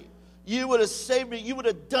to me. You would have saved me. You would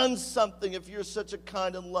have done something if you're such a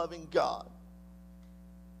kind and loving God.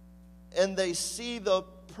 And they see the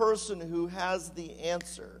person who has the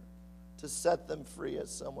answer to set them free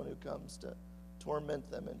as someone who comes to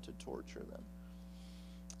torment them and to torture them.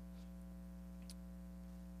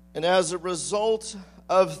 And as a result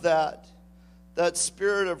of that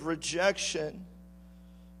spirit of rejection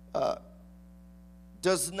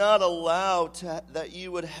does not allow that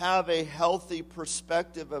you would have a healthy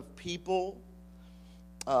perspective of people.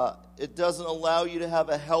 It doesn't allow you to have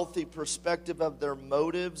a healthy perspective of their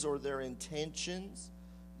motives or their intentions.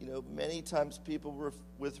 Many times people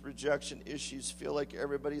with rejection issues feel like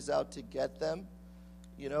everybody's out to get them.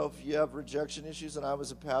 If you have rejection issues, and I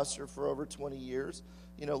was a pastor for over 20 years,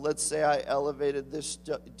 let's say I elevated this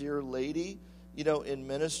dear lady, in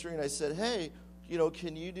ministry, and I said, hey,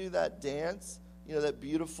 can you do that dance? That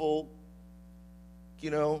beautiful,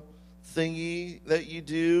 thingy that you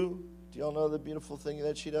do. Do y'all know the beautiful thingy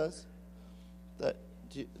that she does? The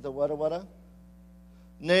wada?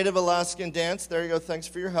 Native Alaskan dance. There you go. Thanks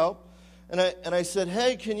for your help. And I said,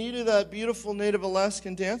 hey, can you do that beautiful Native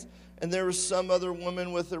Alaskan dance? And there was some other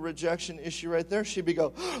woman with a rejection issue right there. She'd be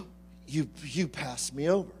go, you passed me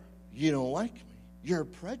over. You don't like me. You're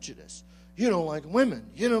prejudiced. You don't like women.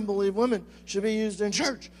 You don't believe women should be used in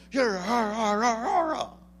church. You're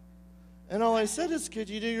And all I said is, could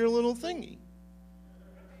you do your little thingy?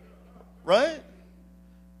 Right?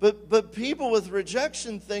 But people with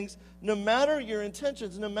rejection things, no matter your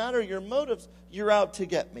intentions, no matter your motives, you're out to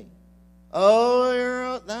get me. Oh, you're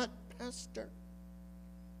out, that pastor.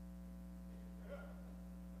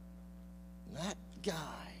 That guy.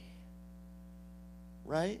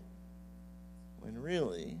 Right? When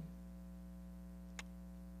really,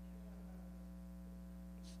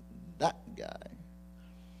 that guy.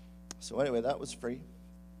 So anyway, that was free.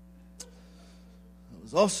 It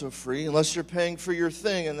was also free, unless you're paying for your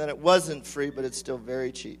thing, and then it wasn't free, but it's still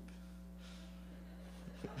very cheap.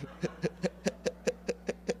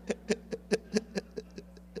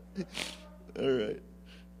 All right.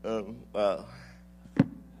 Wow.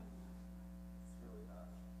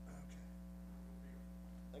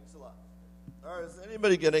 Thanks a lot. All right, is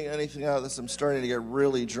anybody getting anything out of this? I'm starting to get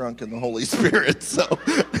really drunk in the Holy Spirit, so...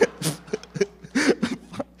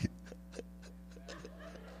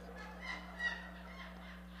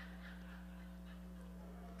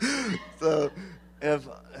 So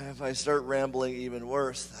if I start rambling even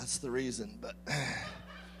worse, that's the reason. But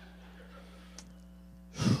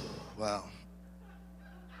wow.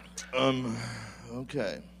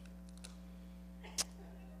 Okay.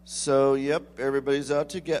 So yep, everybody's out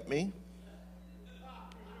to get me.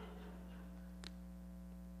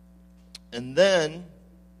 And then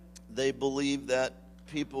they believe that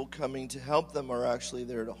people coming to help them are actually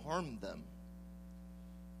there to harm them.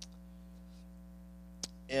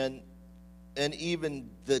 And even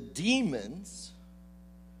the demons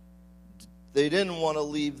they didn't want to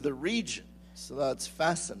leave the region. So that's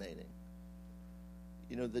fascinating.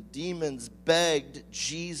 You know, the demons begged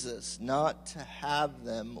Jesus not to have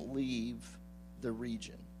them leave the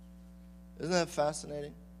region. Isn't that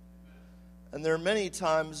fascinating? And there are many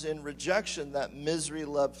times in rejection that misery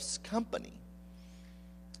loves company.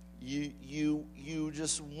 You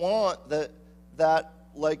just want that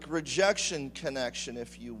like rejection connection,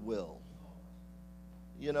 if you will.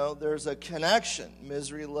 You know, there's a connection.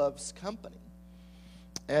 Misery loves company.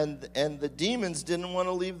 And the demons didn't want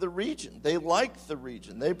to leave the region. They liked the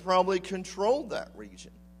region. They probably controlled that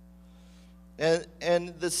region.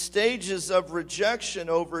 And the stages of rejection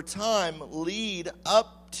over time lead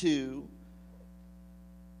up to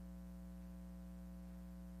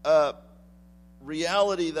a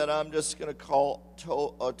reality that I'm just going to call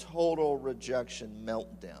a total rejection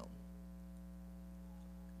meltdown.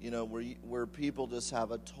 You know, where people just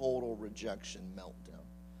have a total rejection meltdown.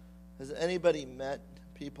 Has anybody met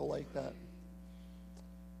people like that?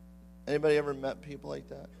 Anybody ever met people like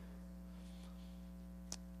that?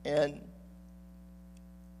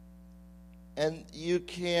 And you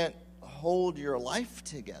can't hold your life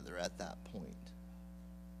together at that point.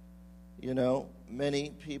 You know,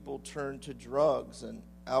 many people turn to drugs and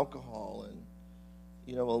alcohol and,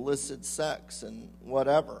 you know, illicit sex and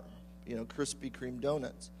whatever. You know, Krispy Kreme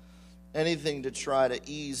donuts. Anything to try to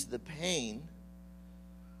ease the pain.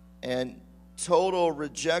 And total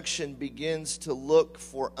rejection begins to look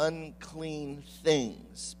for unclean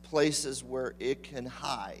things, places where it can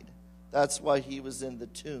hide. That's why he was in the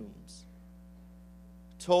tombs.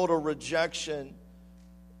 Total rejection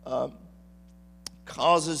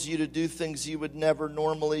causes you to do things you would never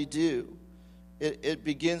normally do. It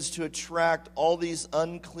begins to attract all these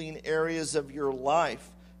unclean areas of your life,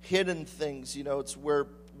 hidden things. You know, it's where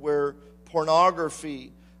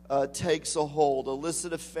pornography takes a hold,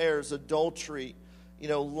 illicit affairs, adultery, you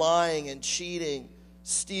know, lying and cheating,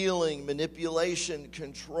 stealing, manipulation,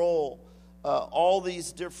 control. All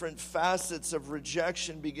these different facets of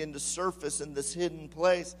rejection begin to surface in this hidden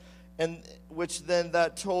place, and which then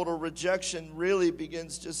that total rejection really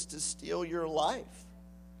begins just to steal your life.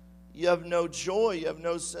 You have no joy. You have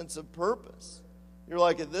no sense of purpose. You're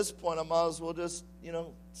like, at this point, I might as well just, you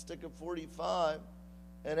know, stick a 45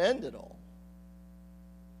 and end it all.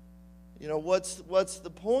 You know, what's the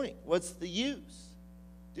point? What's the use?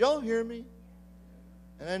 Do y'all hear me?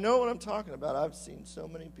 And I know what I'm talking about. I've seen so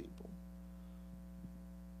many people.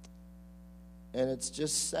 And it's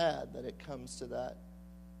just sad that it comes to that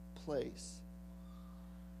place.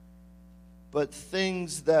 But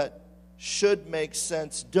things that should make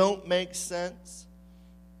sense don't make sense.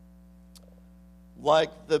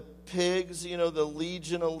 Like the pigs, you know, the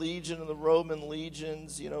legion of the Roman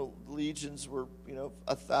legions, you know, legions were, you know,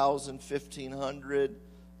 1,000, 1,500,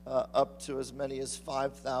 up to as many as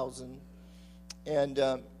 5,000.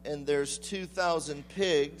 And there's 2,000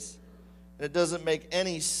 pigs. And it doesn't make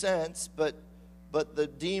any sense, but the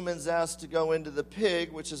demons asked to go into the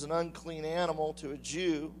pig, which is an unclean animal to a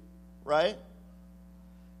Jew, right?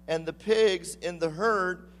 And the pigs in the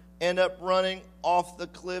herd end up running off the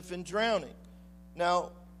cliff and drowning. Now,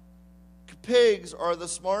 pigs are the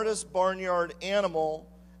smartest barnyard animal,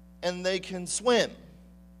 and they can swim.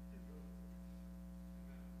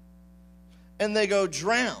 And they go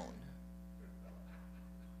drown.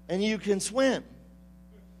 And you can swim.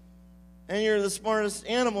 And you're the smartest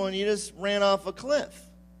animal, and you just ran off a cliff.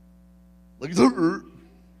 Like that.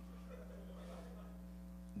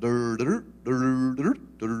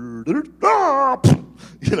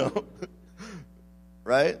 You know,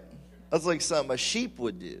 right? That's like something a sheep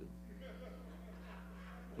would do.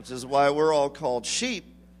 Which is why we're all called sheep.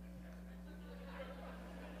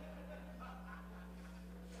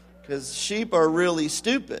 Because sheep are really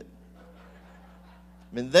stupid.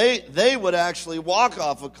 I mean, they would actually walk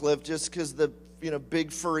off a cliff just because the, you know,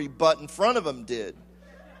 big furry butt in front of them did.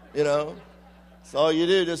 You know? That's all you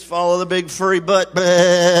do, just follow the big furry butt.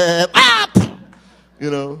 You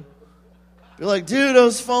know? Be like, dude, I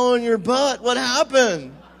was following your butt. What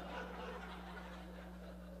happened?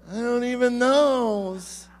 I don't even know. Which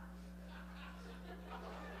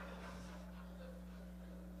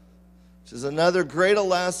is another great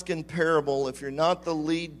Alaskan parable. If you're not the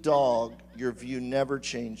lead dog, your view never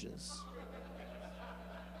changes.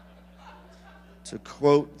 To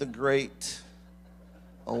quote the great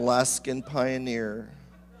Alaskan pioneer,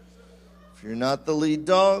 if you're not the lead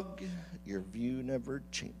dog, your view never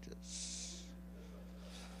changes.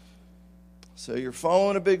 So you're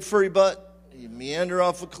following a big furry butt, you meander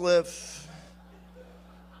off a cliff,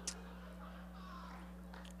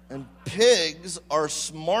 and pigs are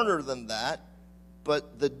smarter than that,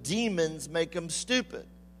 but the demons make them stupid.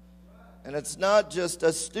 And it's not just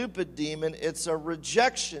a stupid demon, it's a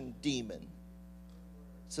rejection demon.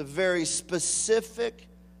 It's a very specific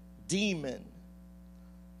demon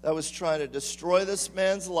that was trying to destroy this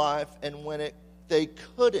man's life, and when they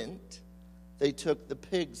couldn't, they took the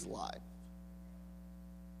pig's life.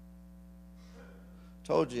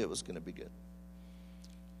 Told you it was going to be good.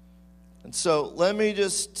 And so let me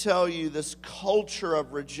just tell you, this culture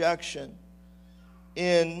of rejection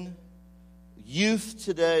in youth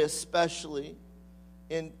today, especially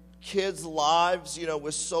in kids' lives,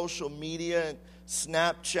 with social media and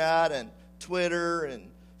Snapchat and Twitter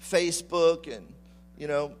and Facebook and,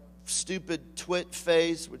 stupid twit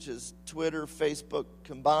face, which is Twitter, Facebook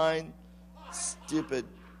combined. Stupid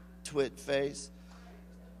twit face.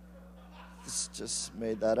 Just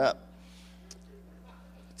made that up.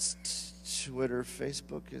 Twitter,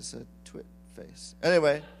 Facebook is a twit face.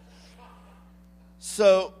 Anyway,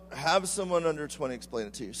 so have someone under 20 explain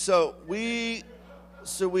it to you. So we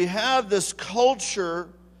have this culture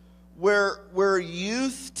where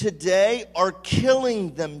youth today are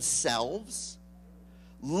killing themselves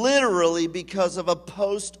literally because of a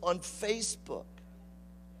post on Facebook.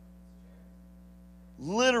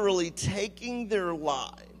 Literally taking their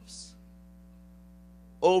lives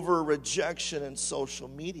over rejection in social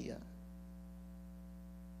media.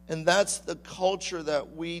 And that's the culture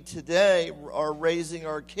that we today are raising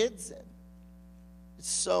our kids in. It's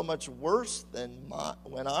so much worse than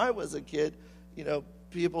when I was a kid.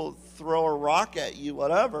 People throw a rock at you,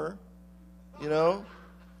 whatever, and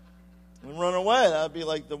run away. That would be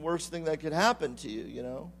like the worst thing that could happen to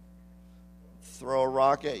you, Throw a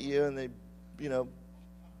rock at you and they,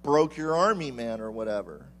 broke your army man or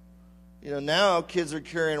whatever. Now kids are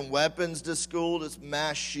carrying weapons to school, just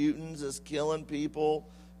mass shootings, just killing people,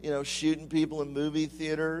 shooting people in movie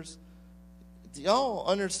theaters. Do y'all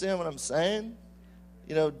understand what I'm saying?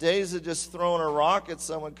 Days of just throwing a rock at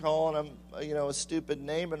someone, calling them, a stupid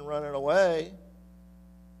name and running away.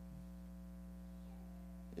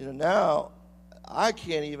 Now I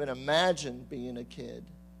can't even imagine being a kid.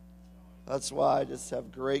 That's why I just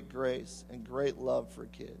have great grace and great love for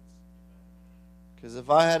kids. Because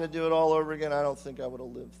if I had to do it all over again, I don't think I would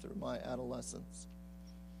have lived through my adolescence.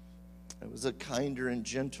 It was a kinder and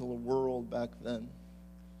gentler world back then.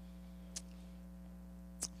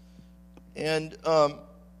 And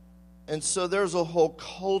so there's a whole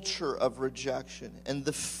culture of rejection. And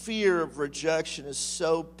the fear of rejection is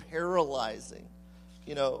so paralyzing.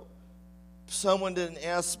 Someone didn't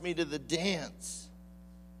ask me to the dance.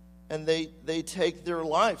 And they take their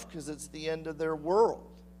life because it's the end of their world.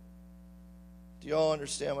 Do you all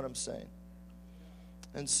understand what I'm saying?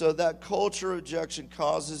 And so that culture of rejection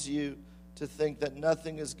causes you to think that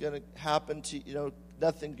nothing is going to happen to you,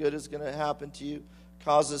 nothing good is going to happen to you,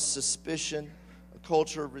 causes suspicion. A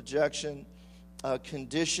culture of rejection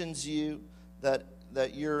conditions you that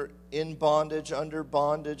you're in bondage, under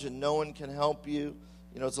bondage, and no one can help you.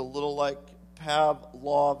 It's a little like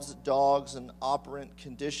Pavlov's dogs and operant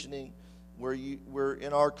conditioning, where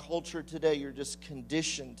in our culture today you're just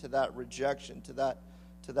conditioned to that rejection, to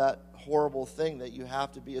that horrible thing that you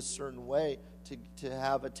have to be a certain way to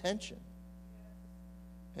have attention.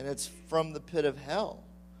 And it's from the pit of hell.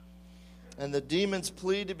 And the demons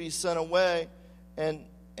plead to be sent away. And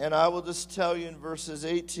I will just tell you in verses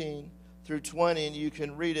 18 through 20, and you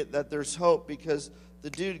can read it, that there's hope, because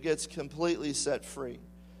the dude gets completely set free.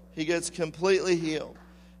 He gets completely healed.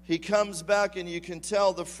 He comes back, and you can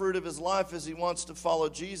tell the fruit of his life is he wants to follow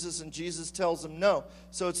Jesus, and Jesus tells him no.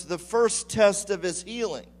 So it's the first test of his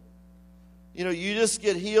healing. You just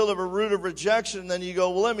get healed of a root of rejection, and then you go,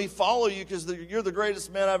 well, let me follow you because you're the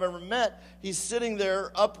greatest man I've ever met. He's sitting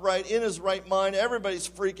there upright in his right mind. Everybody's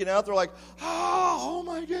freaking out. They're like, oh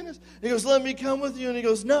my goodness. And he goes, let me come with you. And he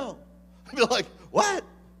goes, no. I'd be like, what?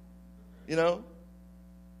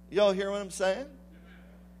 Y'all hear what I'm saying?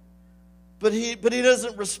 But he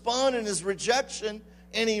doesn't respond in his rejection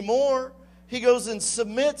anymore. He goes and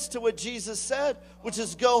submits to what Jesus said, which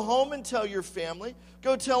is go home and tell your family.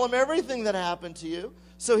 Go tell them everything that happened to you.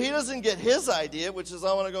 So he doesn't get his idea, which is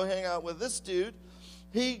I want to go hang out with this dude.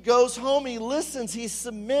 He goes home, he listens, he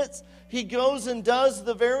submits. He goes and does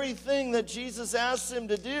the very thing that Jesus asked him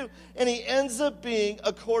to do. And he ends up being,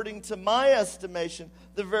 according to my estimation,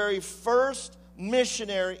 the very first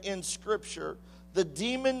missionary in Scripture. The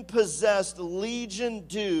demon-possessed legion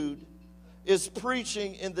dude is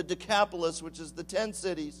preaching in the Decapolis, which is the 10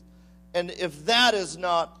 cities. And if that is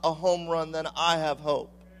not a home run, then I have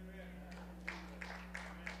hope.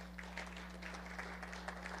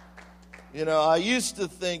 You know, I used to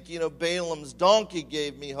think, Balaam's donkey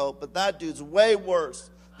gave me hope, but that dude's way worse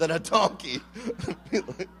than a donkey.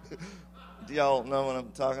 Do y'all know what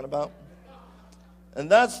I'm talking about? And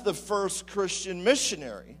that's the first Christian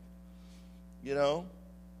missionary,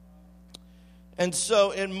 And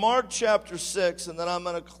so in Mark chapter 6, and then I'm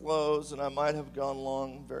going to close, and I might have gone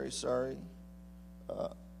long, very sorry.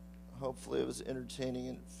 Hopefully it was entertaining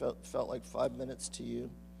and felt like 5 minutes to you.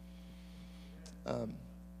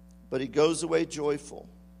 But he goes away joyful.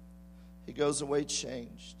 He goes away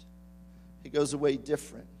changed. He goes away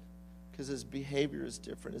different because his behavior is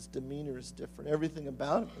different. His demeanor is different. Everything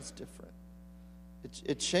about him is different.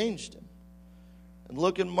 It changed him. And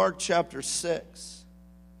look in Mark chapter 6.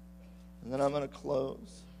 And then I'm going to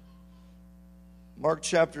close. Mark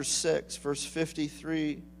chapter 6, verse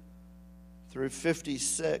 53 through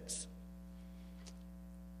 56.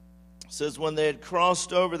 It says, when they had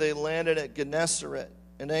crossed over, they landed at Gennesaret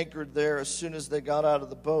and anchored there. As soon as they got out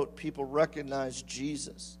of the boat, people recognized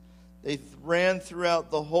Jesus. They ran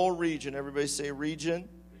throughout the whole region. Everybody say region.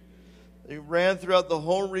 They ran throughout the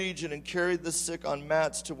whole region and carried the sick on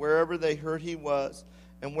mats to wherever they heard he was.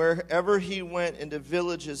 And wherever he went, into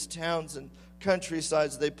villages, towns, and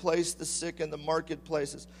countrysides, they placed the sick in the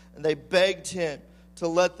marketplaces. And they begged him to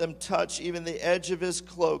let them touch even the edge of his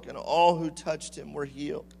cloak. And all who touched him were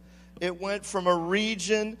healed. It went from a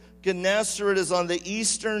region, Gennesaret is on the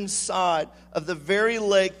eastern side of the very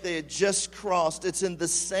lake they had just crossed. It's in the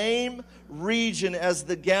same region as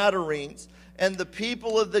the Gadarenes. And the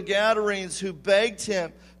people of the Gadarenes who begged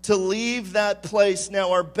him to leave that place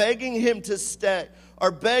now are begging him to stay,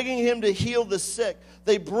 are begging him to heal the sick.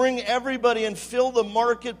 They bring everybody and fill the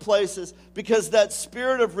marketplaces because that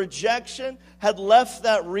spirit of rejection had left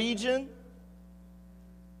that region,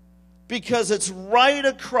 because it's right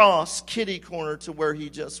across kitty corner to where he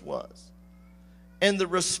just was. And the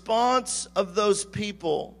response of those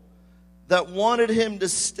people that wanted him to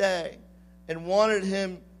stay and wanted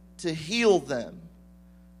him to heal them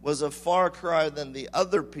was a far cry than the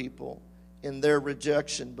other people in their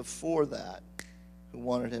rejection before that who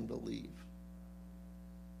wanted him to leave.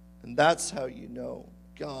 And that's how you know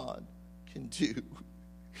God can do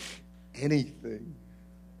anything.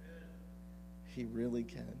 He really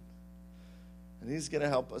can. And he's going to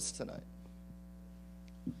help us tonight.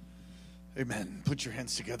 Amen. Put your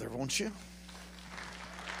hands together, won't you?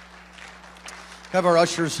 Have our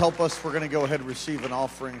ushers help us. We're going to go ahead and receive an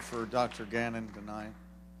offering for Dr. Gannon tonight.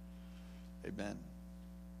 Amen.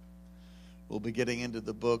 We'll be getting into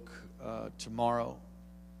the book tomorrow.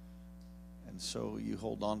 And so you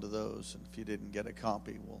hold on to those. And if you didn't get a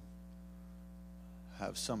copy, we'll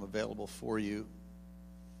have some available for you.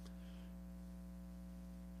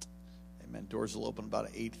 Amen. Doors will open about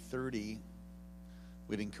 8:30.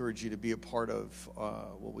 We'd encourage you to be a part of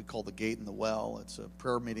what we call the Gate in the Well. It's a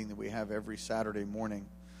prayer meeting that we have every Saturday morning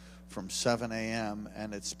from 7 a.m.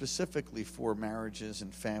 And it's specifically for marriages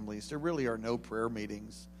and families. There really are no prayer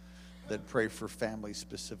meetings that pray for families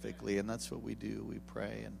specifically. And that's what we do. We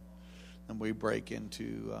pray and then we break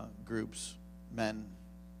into groups, men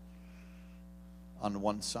on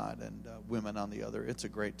one side and women on the other. It's a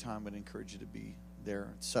great time. We'd encourage you to be there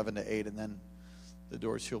at 7 to 8, and then the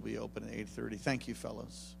doors will be open at 8:30. Thank you,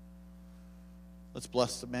 fellows. Let's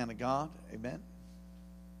bless the man of God. Amen.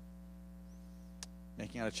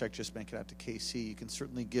 Making out a check, just make it out to KC. You can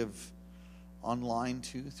certainly give online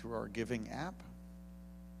too through our giving app.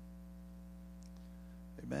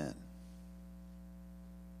 Amen.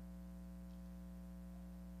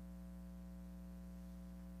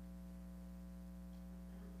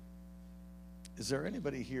 Is there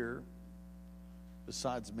anybody here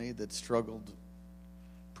besides me that struggled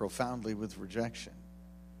profoundly with rejection,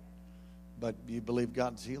 but you believe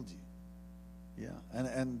God's healed you? Yeah,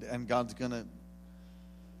 and God's going to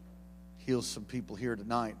heal some people here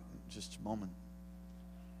tonight in just a moment.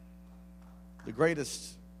 The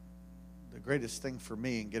greatest thing for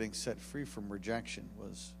me in getting set free from rejection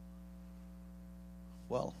was,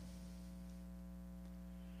 well,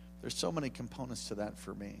 there's so many components to that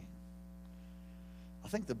for me. I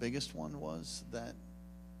think the biggest one was that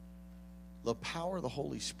the power of the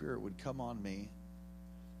Holy Spirit would come on me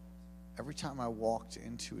every time I walked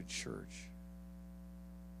into a church,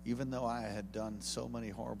 even though I had done so many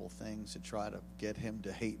horrible things to try to get him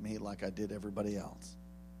to hate me like I did everybody else.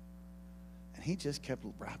 And he just kept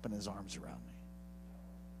wrapping his arms around me.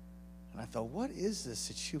 And I thought, what is this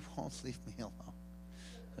that you won't leave me alone?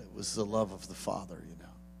 It was the love of the Father, you know.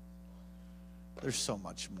 There's so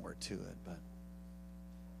much more to it, but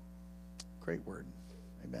great word.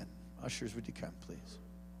 Amen. Ushers, would you come, please?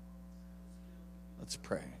 Let's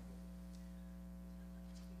pray.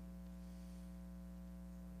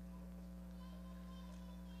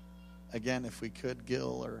 again, if we could,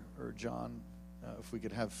 Gil or John, if we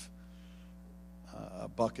could have a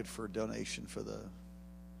bucket for a donation for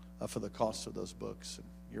the cost of those books. And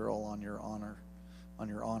you're all on your honor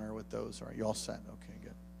with those. Are you all set? Okay,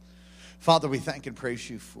 good. Father, we thank and praise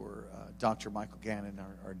you for Dr. Michael Gannon,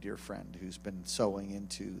 our dear friend, who's been sowing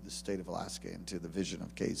into the state of Alaska, into the vision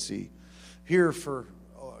of KC, here for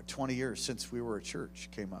 20 years since we were a church,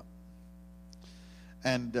 came up.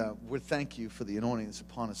 And we thank you for the anointing that's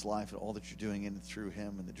upon his life and all that you're doing in and through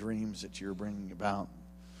him and the dreams that you're bringing about,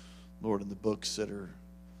 Lord, and the books that are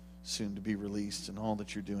soon to be released and all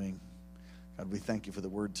that you're doing. God, we thank you for the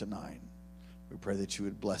word tonight. We pray that you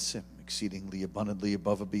would bless him exceedingly abundantly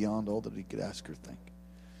above and beyond all that he could ask or think.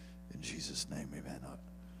 In Jesus' name, amen.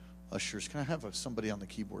 Ushers, can I have somebody on the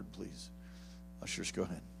keyboard, please? Ushers, go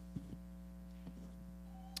ahead.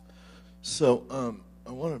 So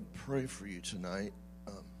I want to pray for you tonight.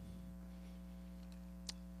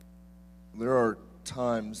 There are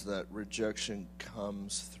times that rejection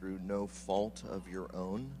comes through no fault of your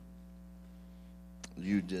own.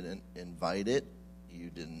 You didn't invite it. You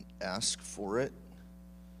didn't ask for it.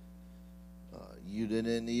 You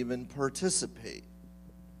didn't even participate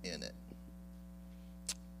in it.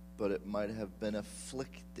 But it might have been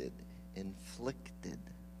inflicted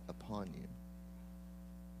upon you.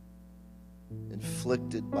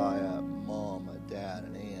 Inflicted by a mom, a dad,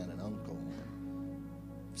 an aunt, an uncle,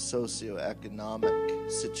 socioeconomic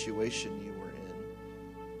situation you were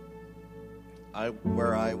in.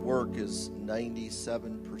 Where I work is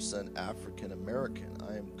 97% African American.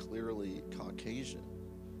 I am clearly Caucasian.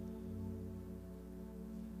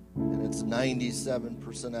 And it's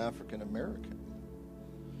 97% African American.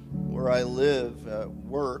 Where I live,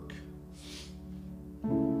 work,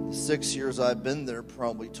 6 years I've been there,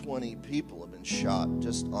 probably 20 people have been shot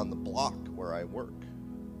just on the block where I work.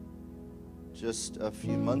 Just a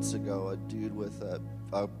few months ago,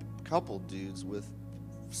 a couple dudes with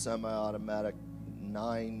semi-automatic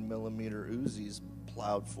 9mm Uzis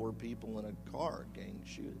plowed 4 people in a car, gang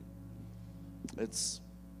shooting. It's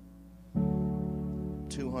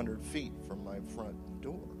 200 feet from my front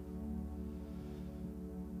door.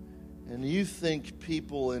 And you think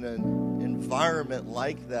people in an environment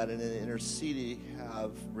like that in an inner city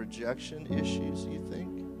have rejection issues, you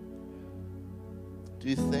think? Do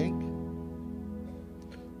you think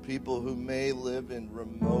people who may live in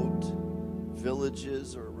remote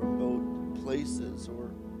villages or remote places,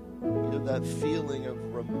 or you have that feeling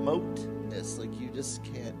of remoteness, like you just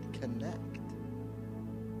can't connect?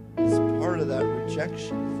 It's part of that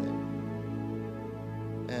rejection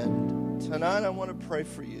thing. And tonight I want to pray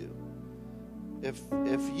for you. If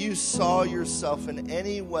you saw yourself in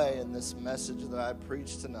any way in this message that I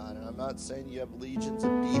preached tonight, and I'm not saying you have legions of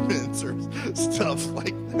demons or stuff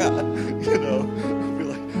like that, you know, be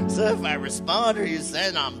like, so if I respond, are you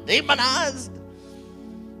saying I'm demonized?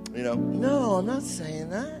 You know, no, I'm not saying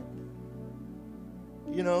that.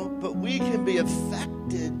 You know, but we can be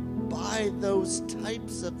affected by those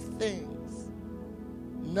types of things,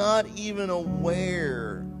 not even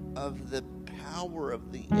aware of the power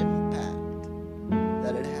of the impact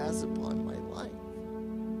that it has upon my life.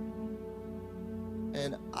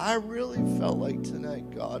 And I really felt like tonight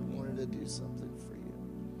God wanted to do something for you.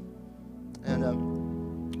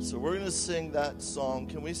 And so we're going to sing that song.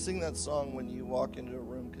 Can we sing that song when you walk into a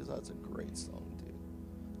room? Because that's a great song, dude.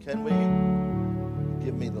 Can we?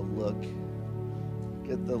 Give me the look.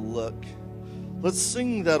 Get the look. Let's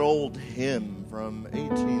sing that old hymn from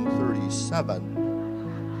 1837.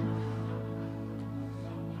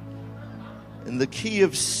 In the key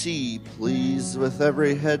of C, please, with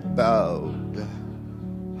every head bowed.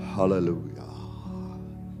 Hallelujah.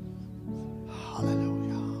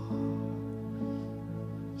 Hallelujah.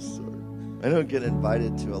 Sorry. I don't get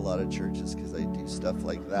invited to a lot of churches because I do stuff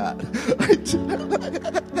like that. I do.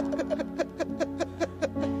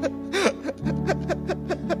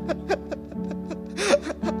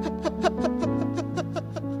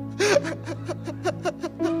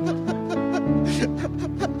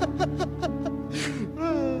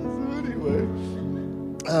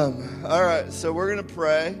 All right, so we're going to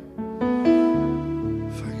pray.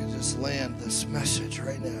 If I could just land this message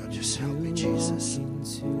right now, just help me, Jesus.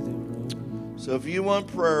 So if you want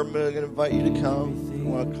prayer, I'm going to invite you to come. If you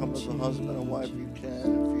want to come as a husband and wife, you can.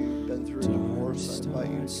 If you've been through a divorce, I invite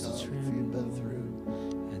you to come. If you've been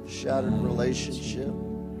through a shattered relationship,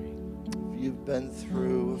 if you've been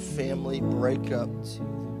through a family breakup,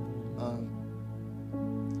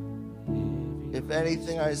 if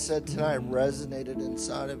anything I said tonight resonated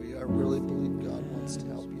inside of you, I really believe God wants to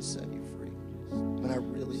help you set you free. And I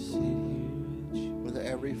really believe with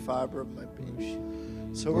every fiber of my being.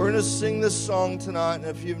 So we're going to sing this song tonight, and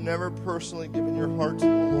if you've never personally given your heart to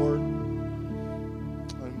the Lord,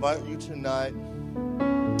 I invite you tonight.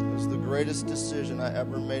 It was the greatest decision I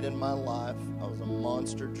ever made in my life. I was a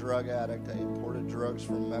monster drug addict. I imported drugs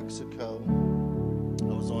from Mexico.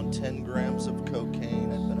 I was on 10 grams of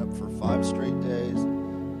cocaine. I'd been up for 5 straight days.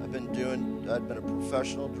 I'd been a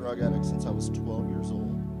professional drug addict since I was 12 years old.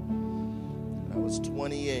 And I was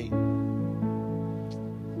 28. And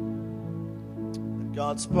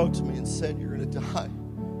God spoke to me and said, you're going to die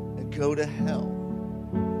and go to hell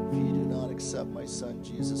if you do not accept my son,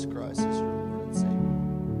 Jesus Christ, as your Lord and Savior.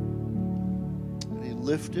 And he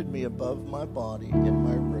lifted me above my body in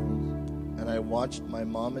my room, and I watched my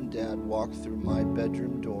mom and dad walk through my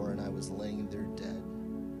bedroom door, and I was laying there dead.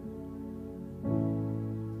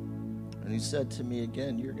 And he said to me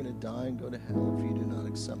again, you're going to die and go to hell if you do not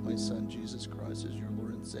accept my son, Jesus Christ, as your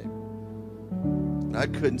Lord and Savior. And I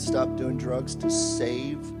couldn't stop doing drugs to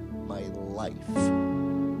save my life.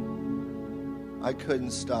 I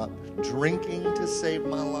couldn't stop drinking to save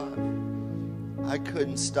my life. I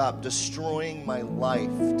couldn't stop destroying my life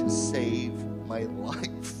to save my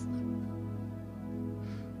life.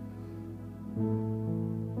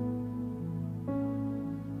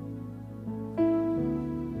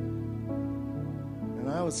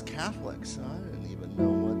 I was Catholic, so I didn't even know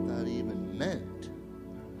what that even meant.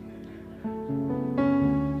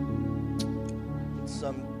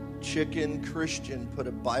 Some chicken Christian put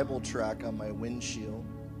a Bible tract on my windshield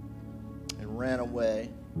and ran away.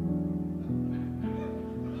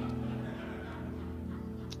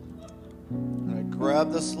 And I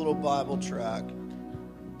grabbed this little Bible tract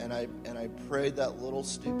and I prayed that little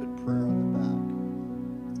stupid prayer on the back.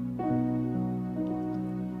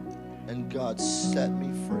 And God set me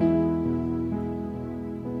free.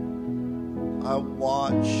 I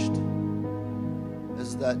watched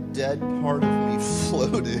as that dead part of me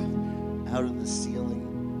floated out of the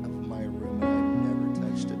ceiling of my room, and I've never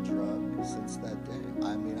touched a drug since that day.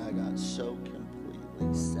 I mean, I got so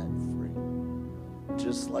completely set free,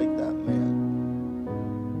 just like that man.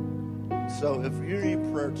 So if you need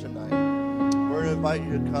prayer tonight, we're going to invite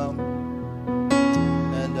you to come,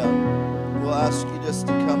 and we'll ask you just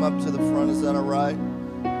to come up to the front. Is that all right?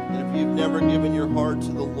 And if you've never given your heart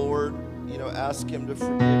to the Lord, ask him to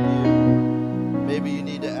forgive you. Maybe you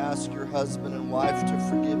need to ask your husband and wife to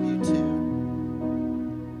forgive you too.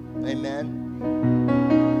 Amen.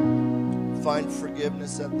 Find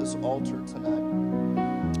forgiveness at this altar tonight.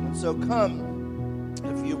 And so come,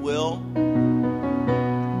 if you will.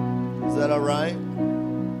 Is that all right?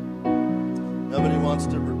 Nobody wants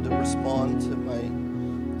to respond to my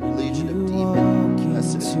Legion of Demons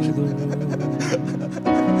message.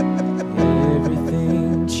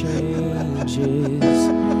 Everything changes.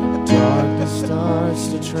 Darkness starts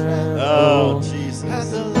to tremble. Oh, Jesus.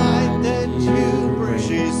 And the light that you bring.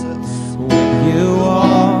 Jesus. When you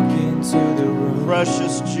walk into the room,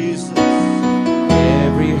 Precious Jesus.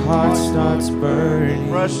 every heart starts burning.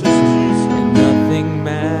 Precious Jesus. And nothing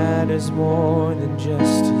matters more than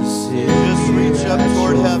just to sit Just reach up at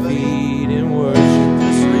toward your heaven. feet and worship.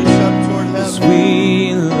 Just reach up toward As heaven.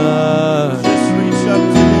 we love, Just reach up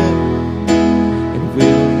to him. and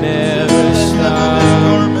we'll never Just the hem of his stop.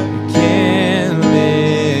 garment. Can't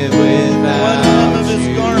live One hem without of his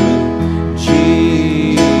you, garment.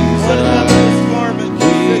 Jesus. One hem of his garment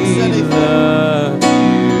can fix We anything. love you.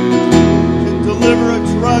 Can deliver a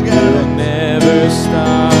drug We'll addict. never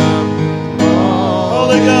stop. All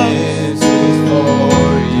Holy Ghost. this is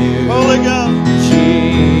for you, Holy Ghost.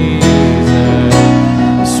 Jesus.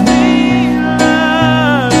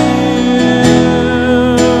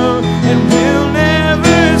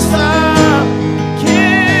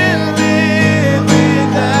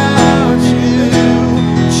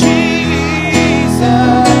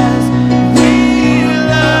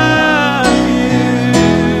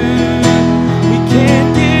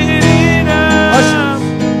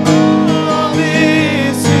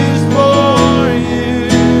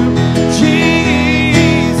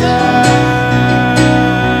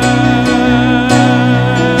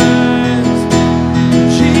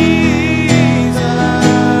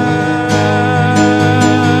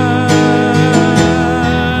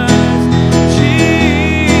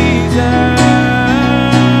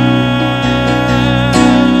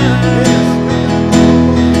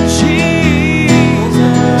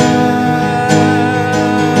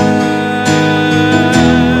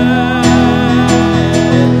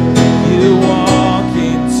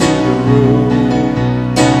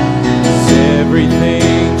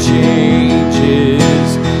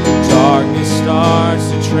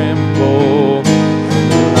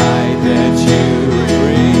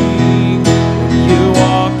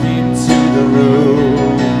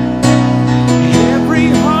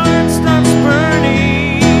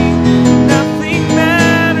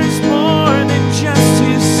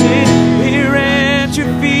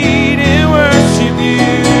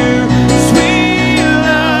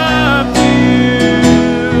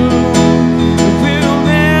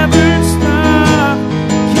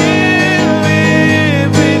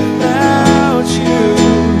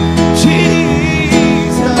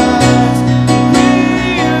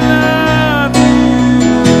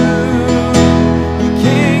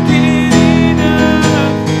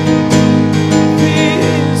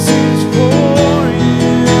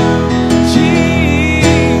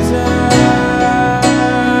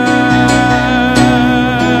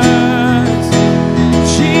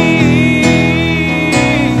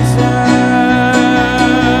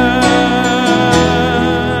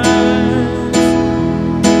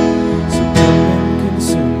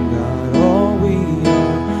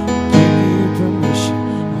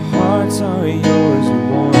 are yours. We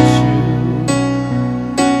want you.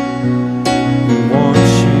 We want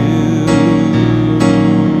you.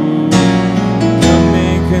 Come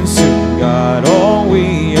and consume, God, all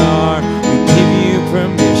we are. We give you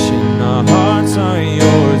permission. Our hearts are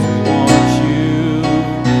yours. We want you.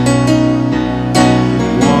 We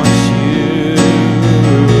want you.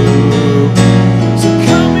 So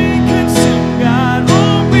come and consume, God,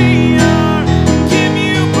 all we are. We give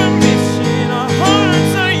you permission. Our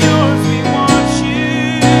hearts are yours. We want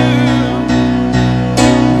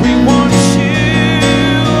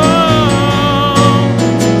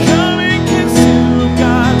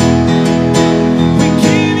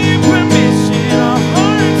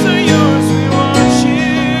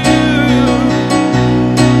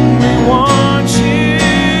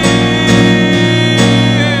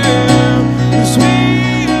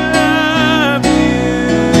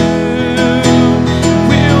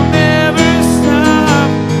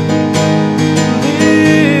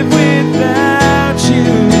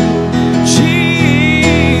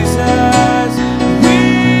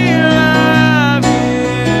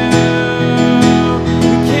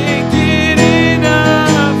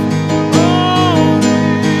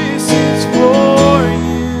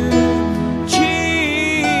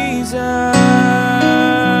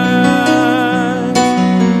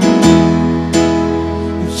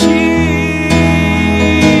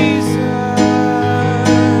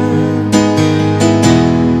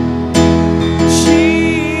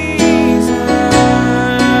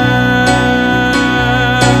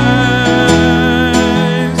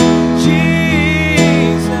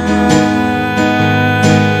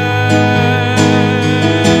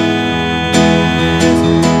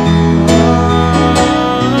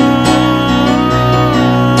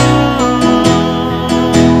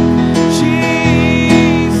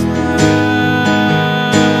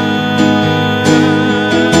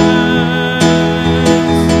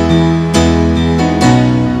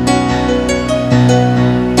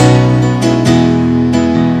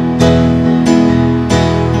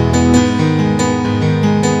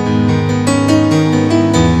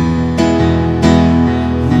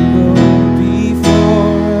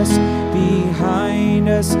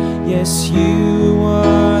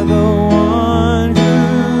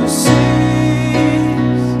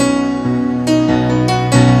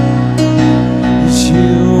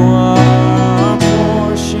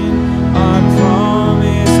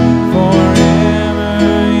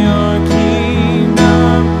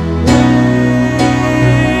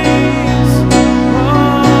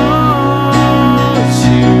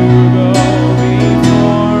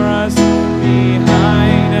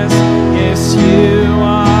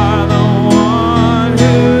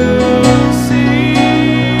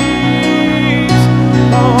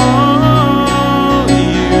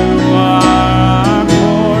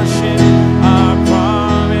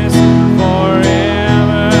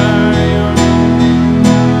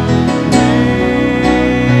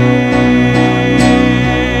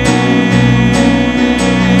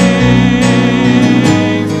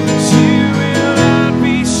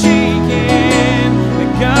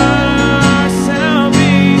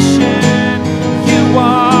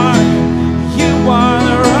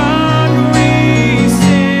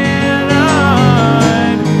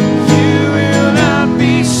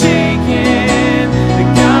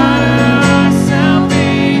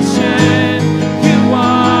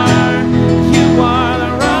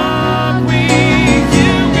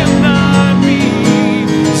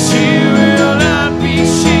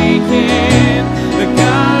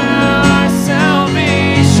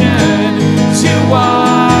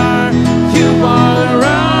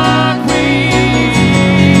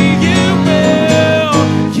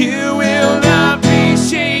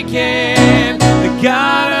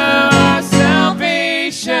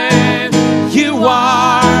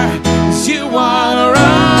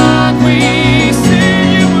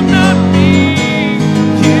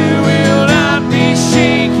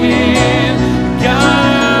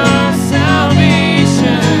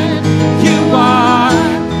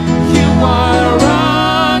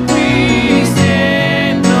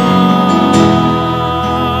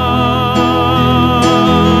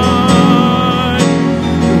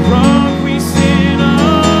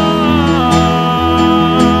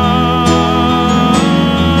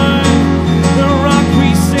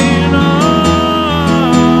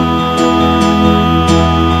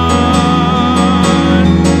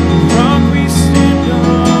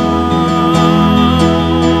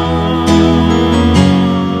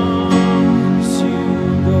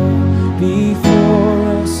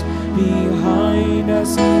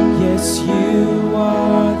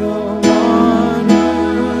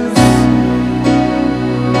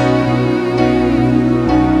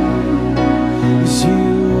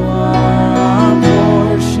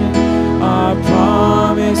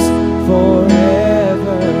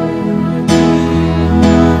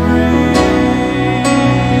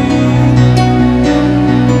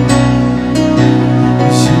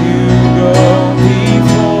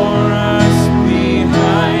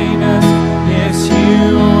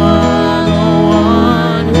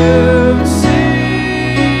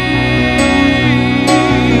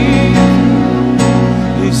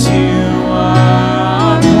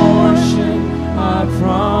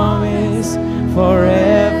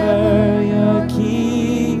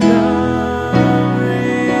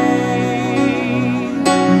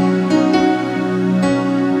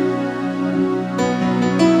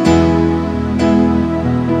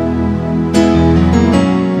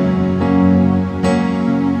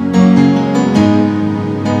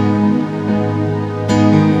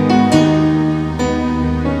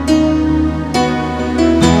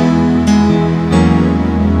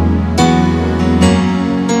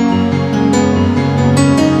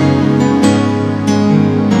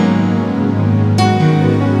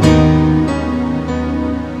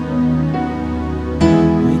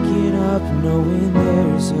knowing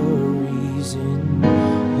there's a reason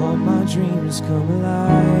all my dreams come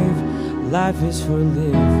alive. Life is for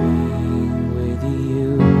living with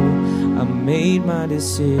you. I made my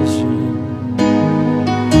decision.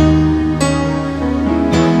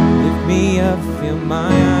 Lift me up, fill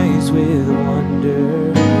my eyes with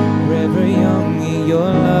wonder. Forever young in your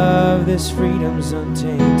love, this freedom's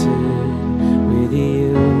untainted. With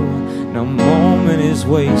you, no moment is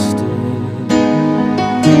wasted.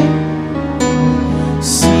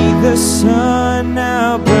 See the sun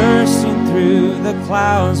now bursting through the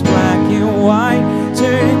clouds, black and white,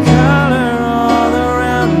 turning color all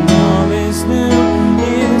around. All is new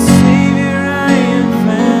in the Savior I am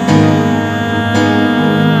found.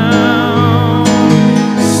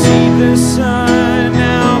 See the sun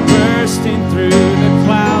now bursting through the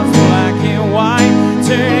clouds, black and white,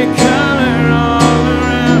 turning color all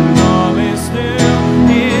around. All is new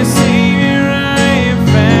in the Savior I am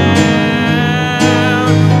found.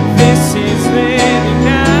 This is living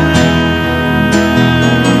now.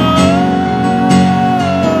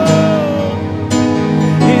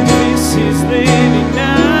 And this is living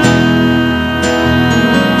now.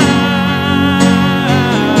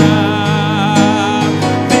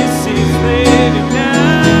 This is living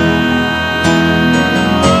now.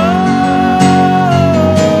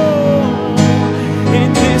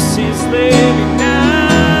 And this is living now.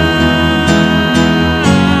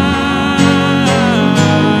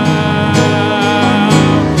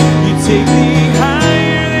 You take me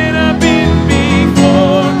higher than I've been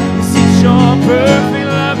before. This is your perfect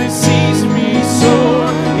love that sees me soar.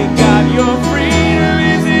 And God, your freedom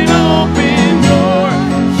is an open door.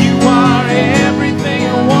 You are everything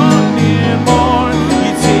I want and more.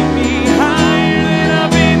 You take me higher than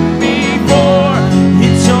I've been before.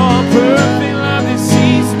 It's your perfect love that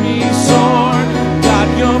sees me soar. God,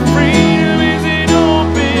 your freedom is an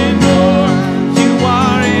open door. You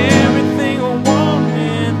are everything I want,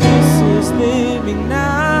 and this is living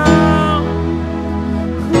now.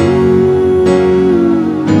 Ooh.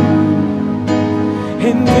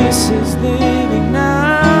 And this is living now.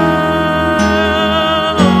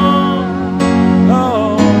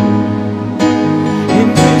 Oh. And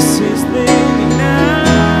this is living now.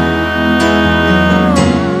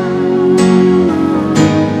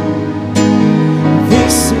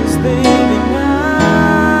 This is living now.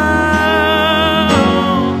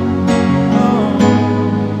 Oh.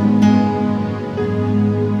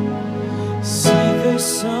 See the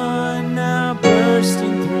sun now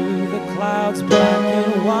bursting through the clouds, black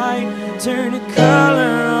and white, turning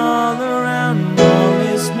color all around. All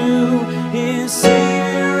is new in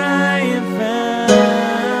Savior I am found.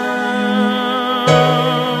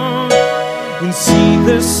 And see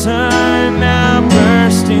the sun now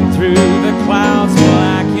bursting through the clouds,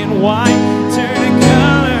 black and white, turning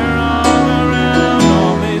color all around.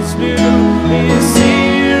 All is new in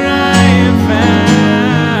Savior I am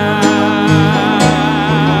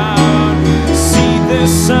found. See the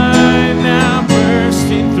sun now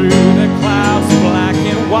bursting through the clouds, black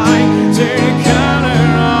and white, turning color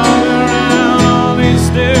all around. All is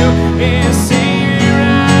new in Savior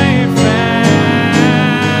I am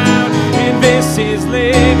found. And this is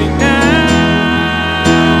living now.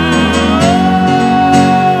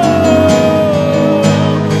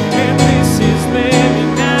 And this is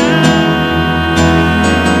living now.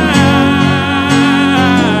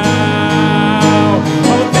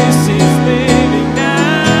 Oh, this is living now.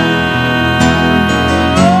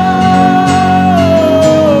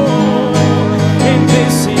 And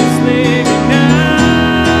this is living now.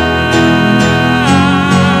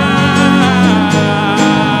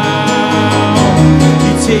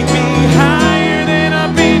 You take me higher than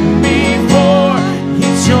I've been before.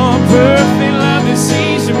 It's your perfect love that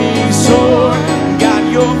sees me soar. God,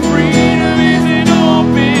 your freedom is an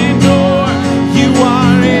open door. You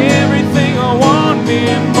are everything I want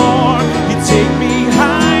and more. You take me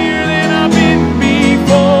higher than I've been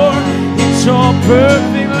before. It's your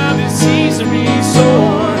perfect love that sees me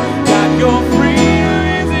soar. God, your freedom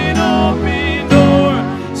is an open door.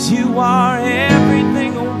 You are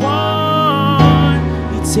everything I want.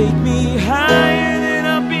 You take me higher than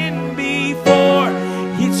I've been before.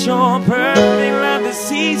 It's your perfect love that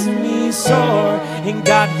sees me soar. And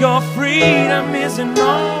God, your freedom is an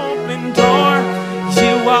open door.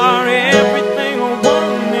 You are everything I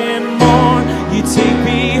want and more. You take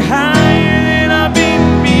me higher than I've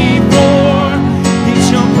been before. It's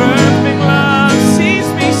your perfect love sees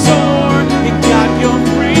me soar. And God, your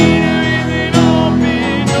freedom is an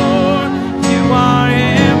open door. You are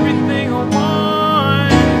everything I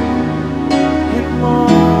want and more.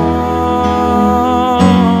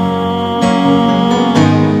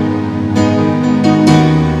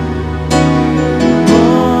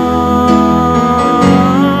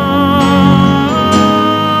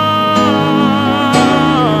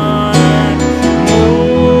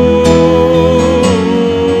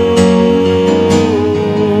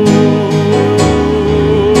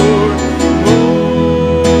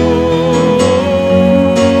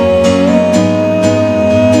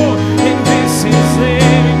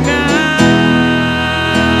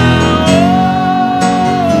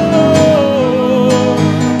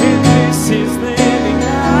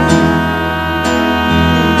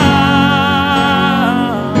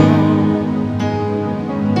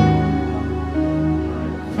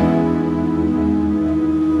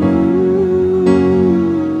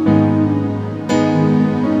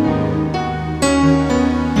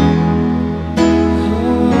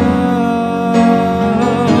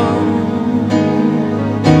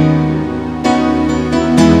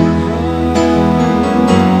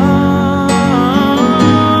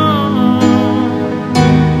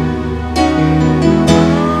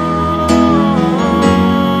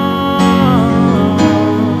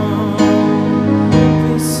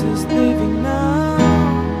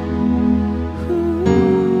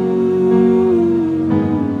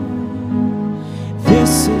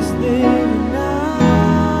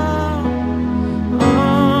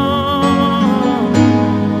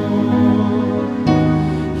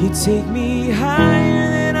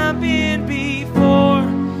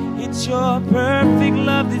 It's your perfect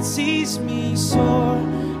love that sees me soar.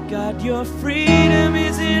 God, your freedom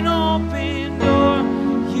is an open door.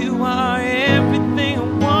 You are everything I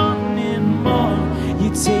want and more. You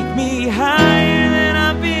take me higher than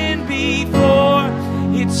I've been before.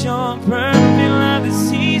 It's your perfect love that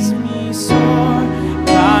sees me soar.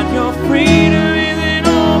 God, your freedom is an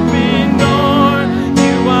open door.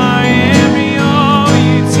 You are every all.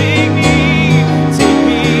 You take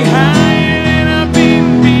me higher than I've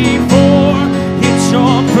been before. It's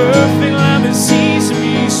your perfect love that sees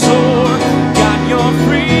me soar. God, your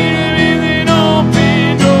freedom is an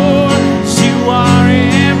open door. You are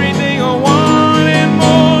everything I want and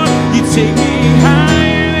more. You take me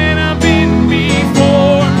higher than I've been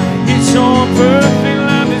before. It's your perfect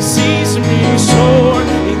love that sees me soar.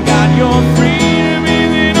 And God, your freedom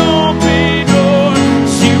is an open door.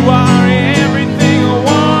 You are everything I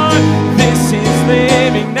want. This is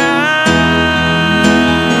living now.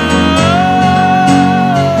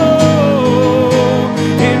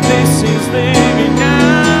 And this is living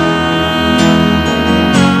now.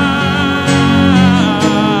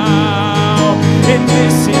 And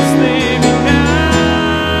this is living now.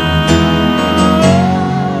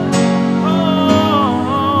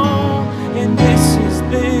 And this is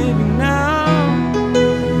living now.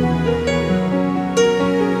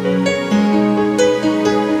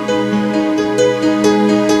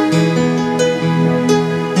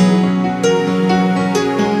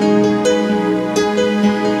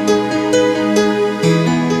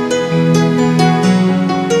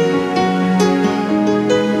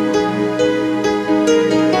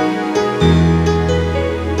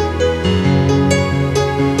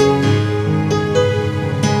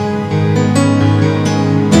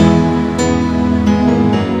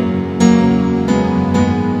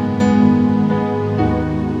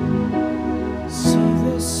 See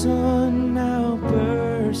the sun now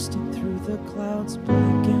bursting through the clouds,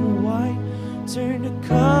 black and white, turn to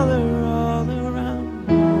color all around.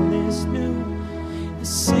 All is new. The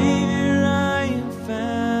Savior I am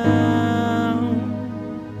found.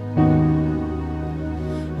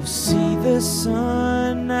 Oh, see the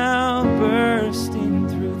sun now bursting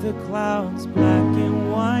through the clouds, black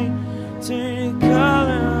and white, turn to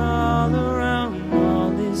color all around.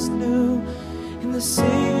 All is new. In the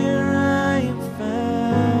Savior I am found.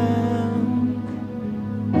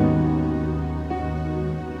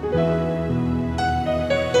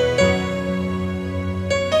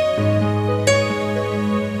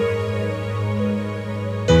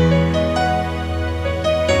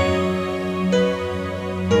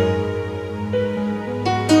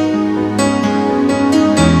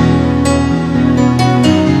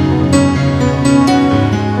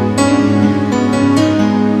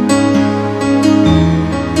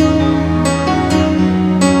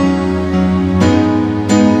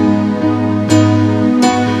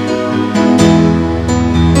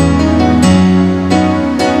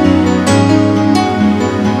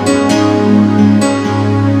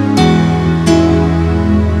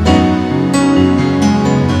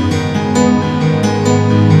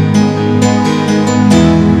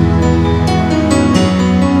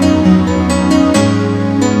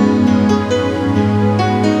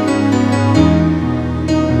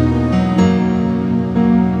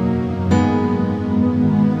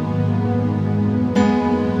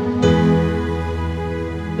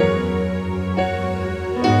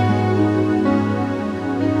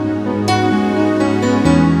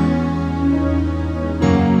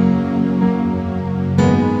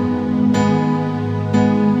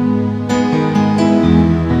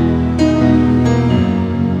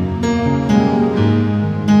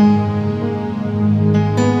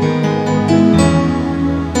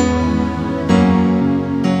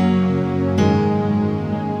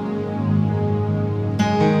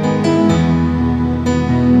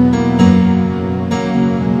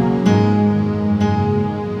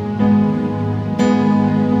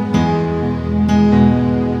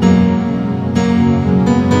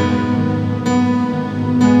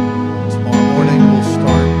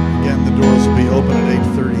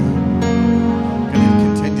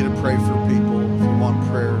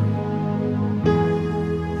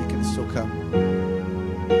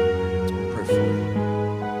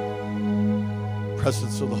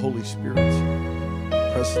 Presence of the Holy Spirit is here.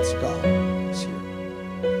 Presence of God is here.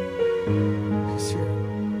 He's here.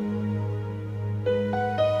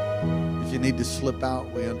 If you need to slip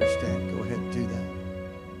out, we understand. Go ahead and do that.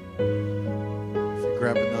 If you're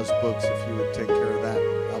grabbing those books, if you would take care of that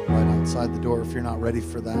out right outside the door. If you're not ready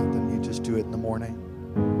for that, then you just do it in the morning.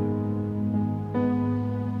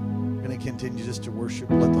 We're going to continue just to worship.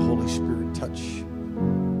 Let the Holy Spirit touch.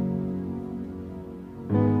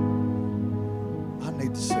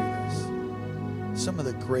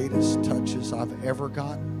 greatest touches I've ever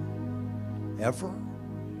gotten, ever,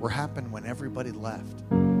 were happened when everybody left.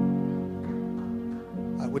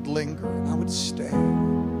 I would linger and I would stay.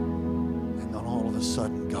 And then all of a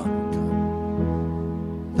sudden, God would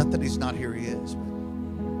come. Not that he's not here, he is, but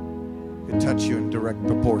he could touch you in direct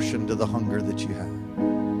proportion to the hunger that you have.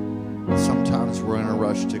 Sometimes we're in a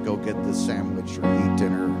rush to go get the sandwich or eat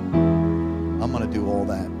dinner. I'm going to do all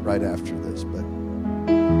that right after this, but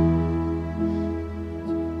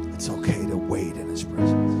it's okay to wait in his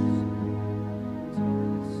presence.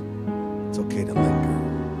 It's okay to linger.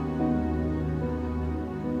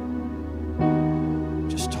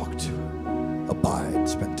 Just talk to him. Abide.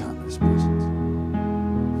 Spend time in his presence.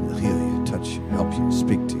 He'll heal you, touch you, help you,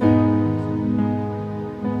 speak to you.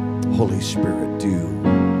 Holy Spirit, do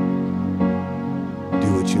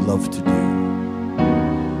what you love to do.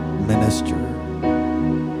 Minister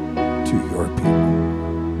to your people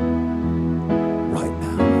right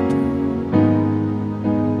now.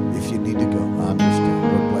 If you need to go, I understand.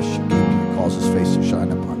 Lord bless you, keep you, cause his face to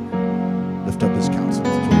shine upon you, lift up his countenance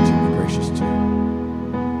towards you, be gracious to you,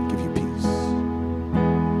 give you peace.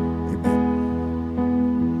 Amen.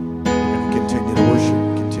 We're going to continue to worship,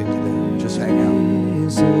 continue to just hang out.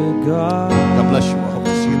 God bless you. I hope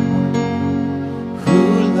to see you in the morning. Who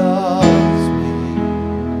loves me?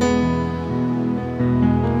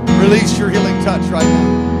 Release your healing touch right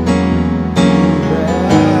now.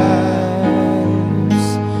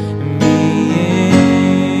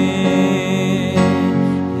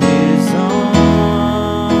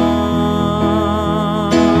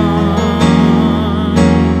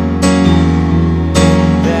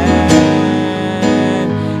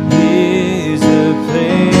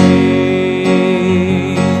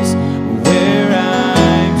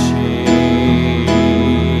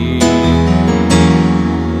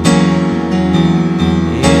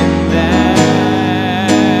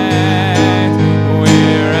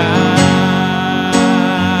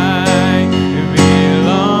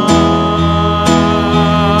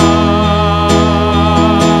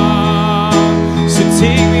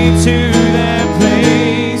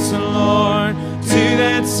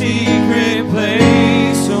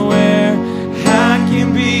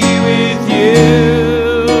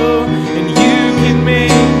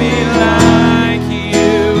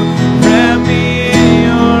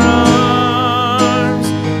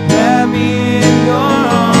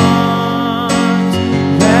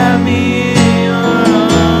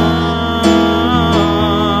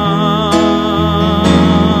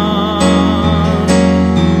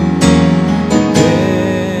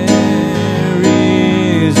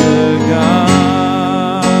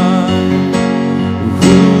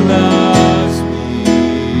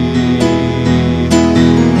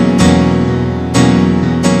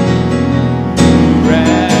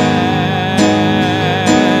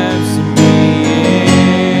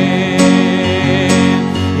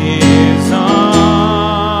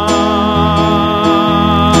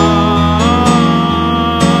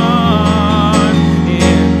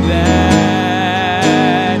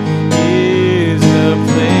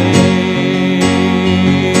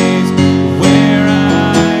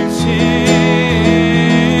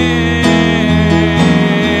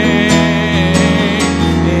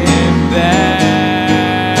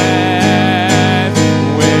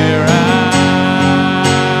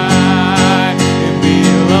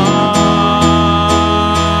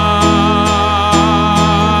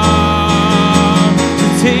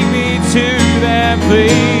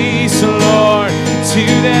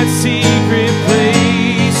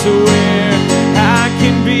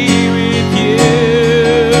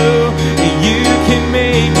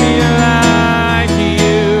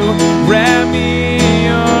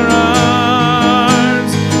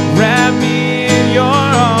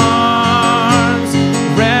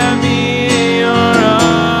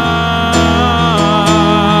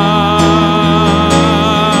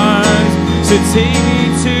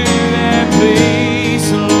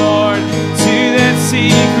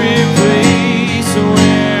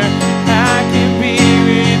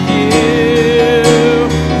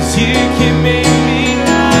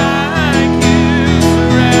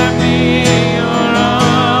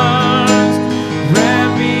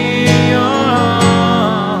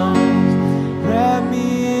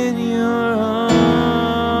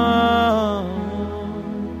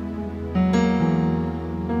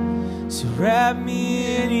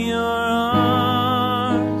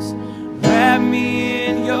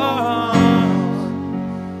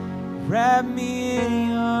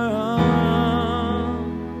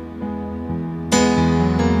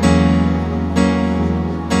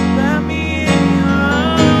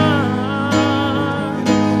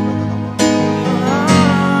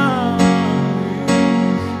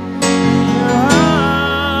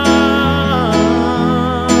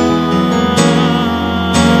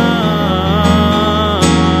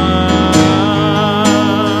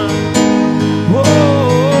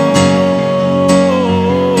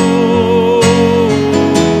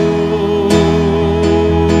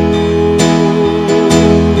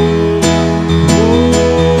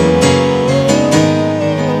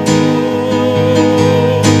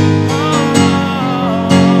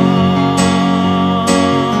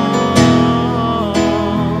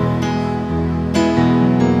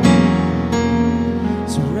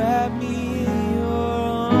 Wrap me in your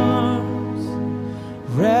arms.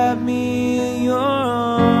 Wrap me in your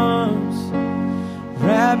arms.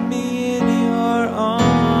 Wrap me in your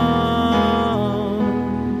arms.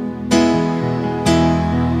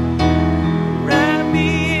 Wrap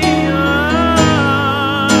me in your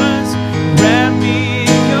arms. Wrap me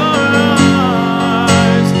in your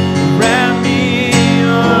arms. Wrap me in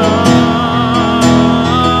your arms.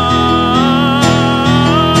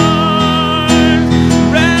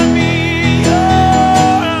 Wrap me in your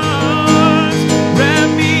arms. Wrap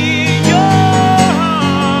me in your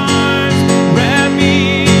arms. Wrap me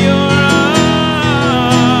in your arms.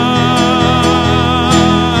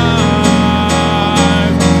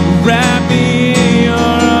 Wrap me in your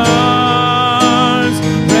arms.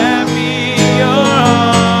 Wrap me in your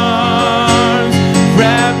arms.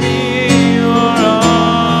 Wrap me in your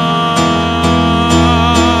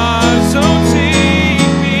arms. So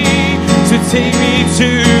take me to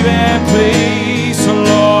that place, oh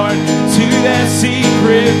Lord, to that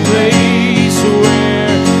secret place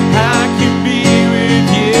where I can be with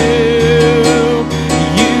you.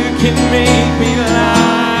 You can make me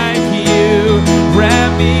like you.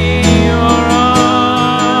 Wrap me in your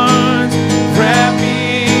arms. Wrap me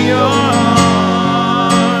in your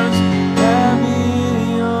arms. Wrap me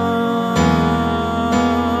in your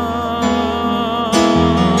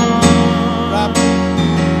arms. Wrap-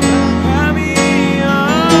 Wrap me in your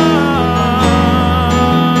arms.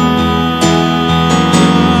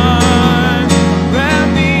 Wrap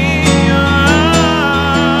me in your arms.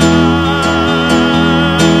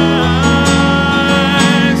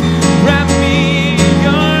 Wrap me in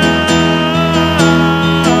your arms.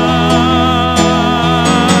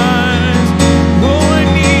 Oh, I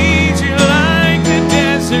need you like the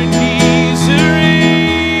desert needs the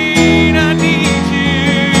rain. I need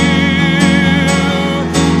you.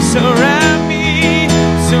 So wrap me in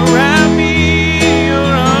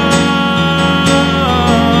your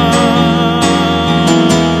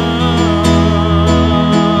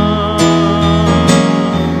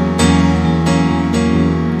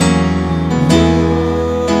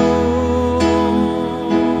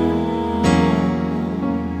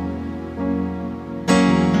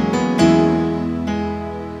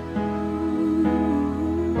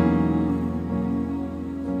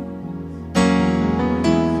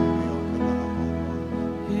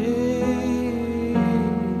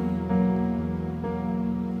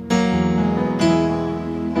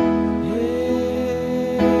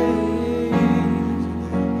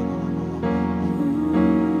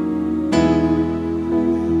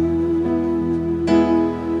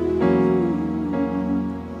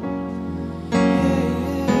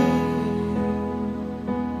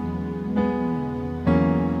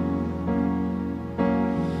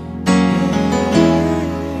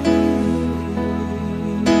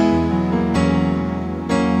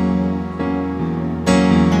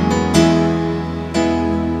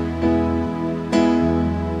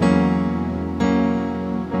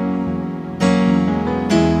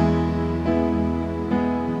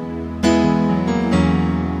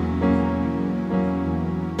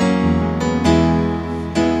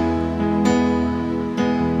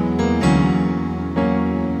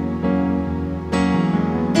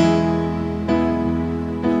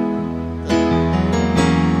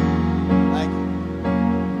Thank you.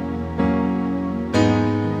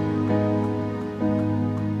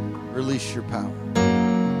 Release your power.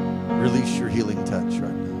 Release your healing touch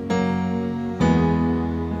right now.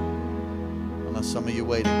 I know some of you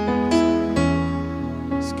waiting.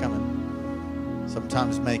 It's coming.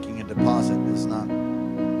 Sometimes making a deposit is not,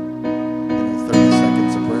 30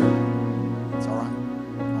 seconds of prayer. It's all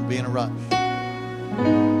right. Don't be in a rush.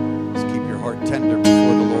 Just keep your heart tender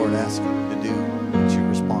before the Lord, asking Him to do what you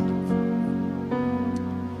responded for.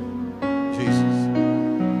 Jesus.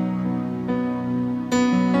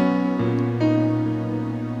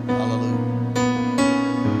 Hallelujah.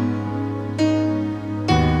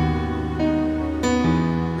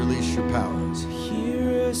 Release your power.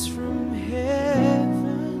 Hear us from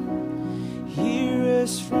heaven. Hear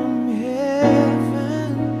us from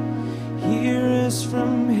heaven. Hear us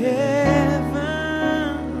from heaven.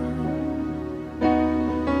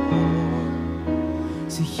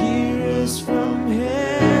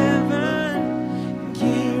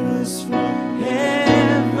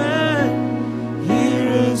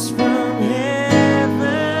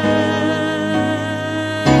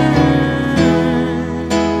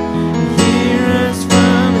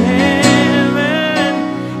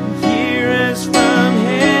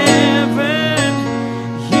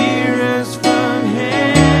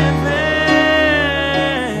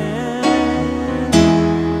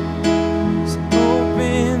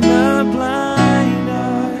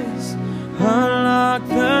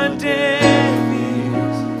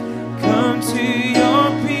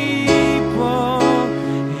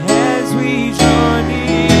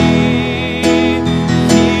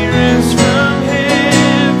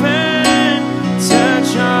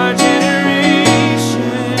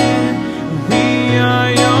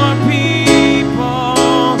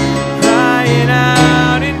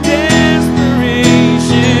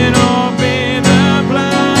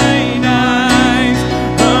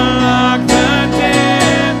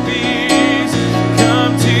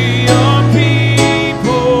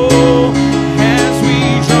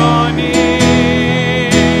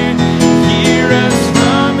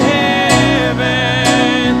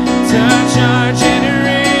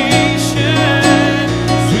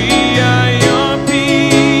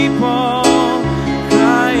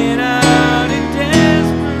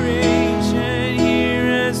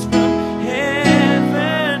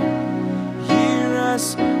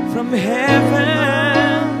 from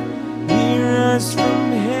heaven. Hear us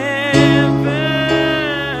from heaven.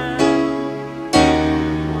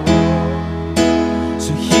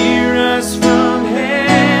 So hear us from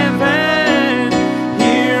heaven.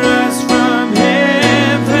 Hear us from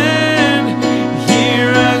heaven.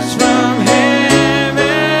 Hear us from heaven.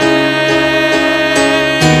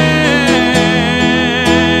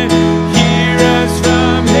 Hear us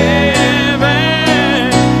from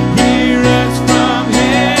heaven. Hear us from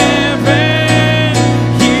heaven.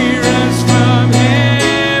 Hear us from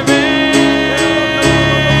heaven.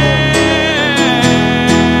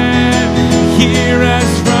 Hear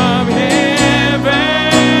us from heaven.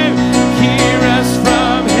 Hear us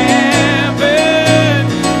from heaven.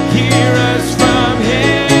 Hear us from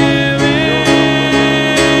heaven.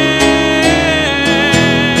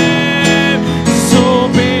 So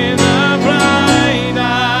open the blind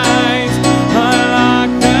eyes, unlock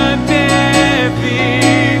the deaf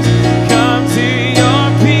ears. Come to your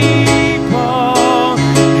people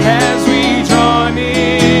as we draw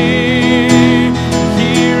near.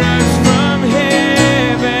 Hear us from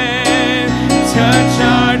heaven, touch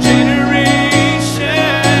our generation.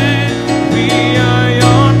 We are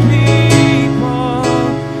your people,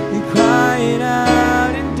 we cry it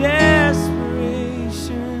out in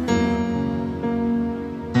desperation.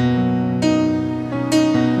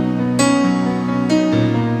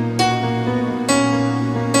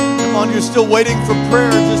 Come on, you're still waiting for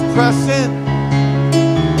prayer. Just press in.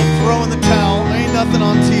 Throw in the towel. Ain't nothing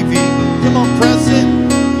on TV. Come on, press in.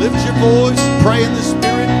 Lift your voice. Pray in the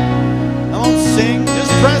Spirit. Come on, sing.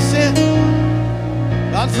 Just press in.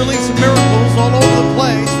 God's releasing miracles all over the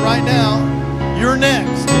place right now. You're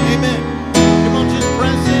next. Amen. Come on, just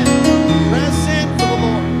press in. Press in for the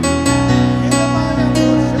Lord.